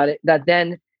really think about it. That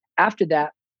then after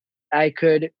that, I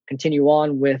could continue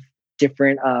on with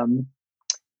different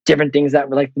things that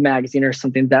were like the magazine or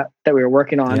something that we were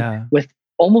working on with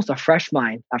almost a fresh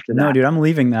mind after that. No, dude, I'm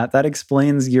leaving that. That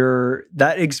explains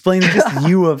just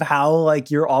you of how like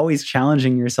you're always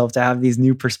challenging yourself to have these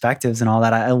new perspectives and all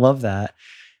that. I love that.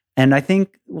 And I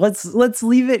think let's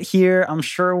leave it here. I'm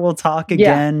sure we'll talk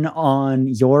again on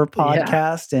your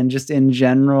podcast and just in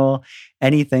general,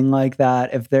 anything like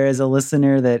that. If there is a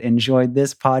listener that enjoyed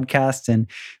this podcast and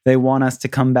they want us to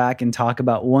come back and talk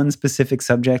about one specific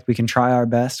subject, we can try our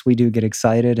best. We do get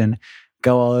excited and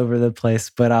go all over the place,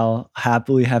 but I'll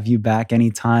happily have you back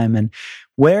anytime. And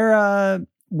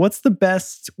what's the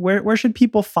best, where should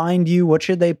people find you? What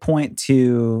should they point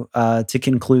to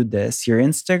conclude this? Your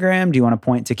Instagram? Do you want to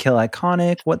point to Kill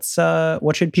Iconic?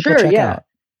 What should people check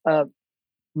out?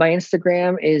 My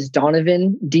Instagram is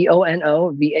Donovan,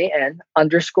 DONOVAN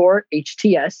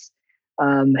 _HTS.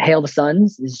 Hail the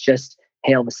Suns is just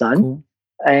Hail the Sun. Cool.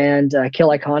 And Kill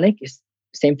Iconic is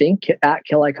same thing, at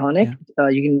Kill Iconic. Yeah.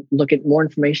 You can look at more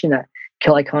information at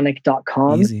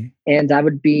killiconic.com. Easy. And I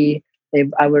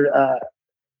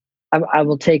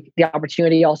will take the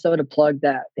opportunity also to plug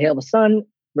that Hail the Sun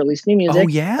released new music. Oh,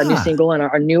 yeah. A new single, and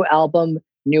our new album,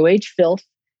 New Age Filth,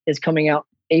 is coming out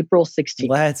April 16th.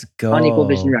 Let's go. On Equal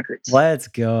Vision Records. Let's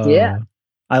go. Yeah.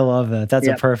 I love that. That's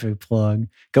a perfect plug.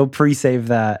 Go pre-save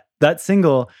that. That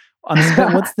single,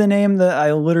 what's the name that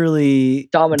I literally...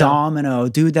 Domino.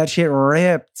 Dude, that shit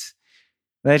ripped.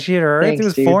 Thanks, it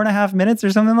was 4.5 minutes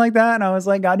or something like that. And I was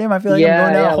like, God damn, I feel like I'm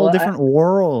going down a whole different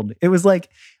world. It was like,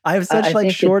 I have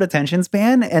such short attention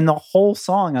span, and the whole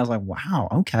song, I was like, wow,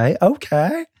 okay.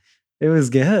 It was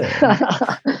good.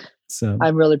 So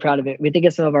I'm really proud of it. We think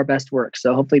it's some of our best work.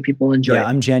 So hopefully people enjoy it. Yeah,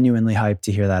 I'm genuinely hyped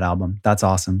to hear that album. That's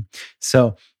awesome.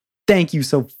 So thank you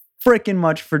so freaking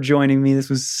much for joining me. This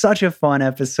was such a fun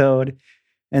episode.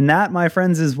 And that, my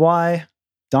friends, is why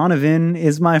Donovan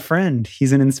is my friend.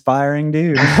 He's an inspiring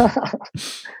dude.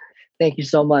 Thank you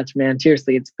so much, man.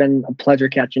 Seriously, it's been a pleasure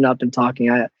catching up and talking.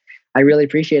 I really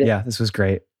appreciate it. Yeah, this was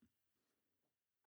great.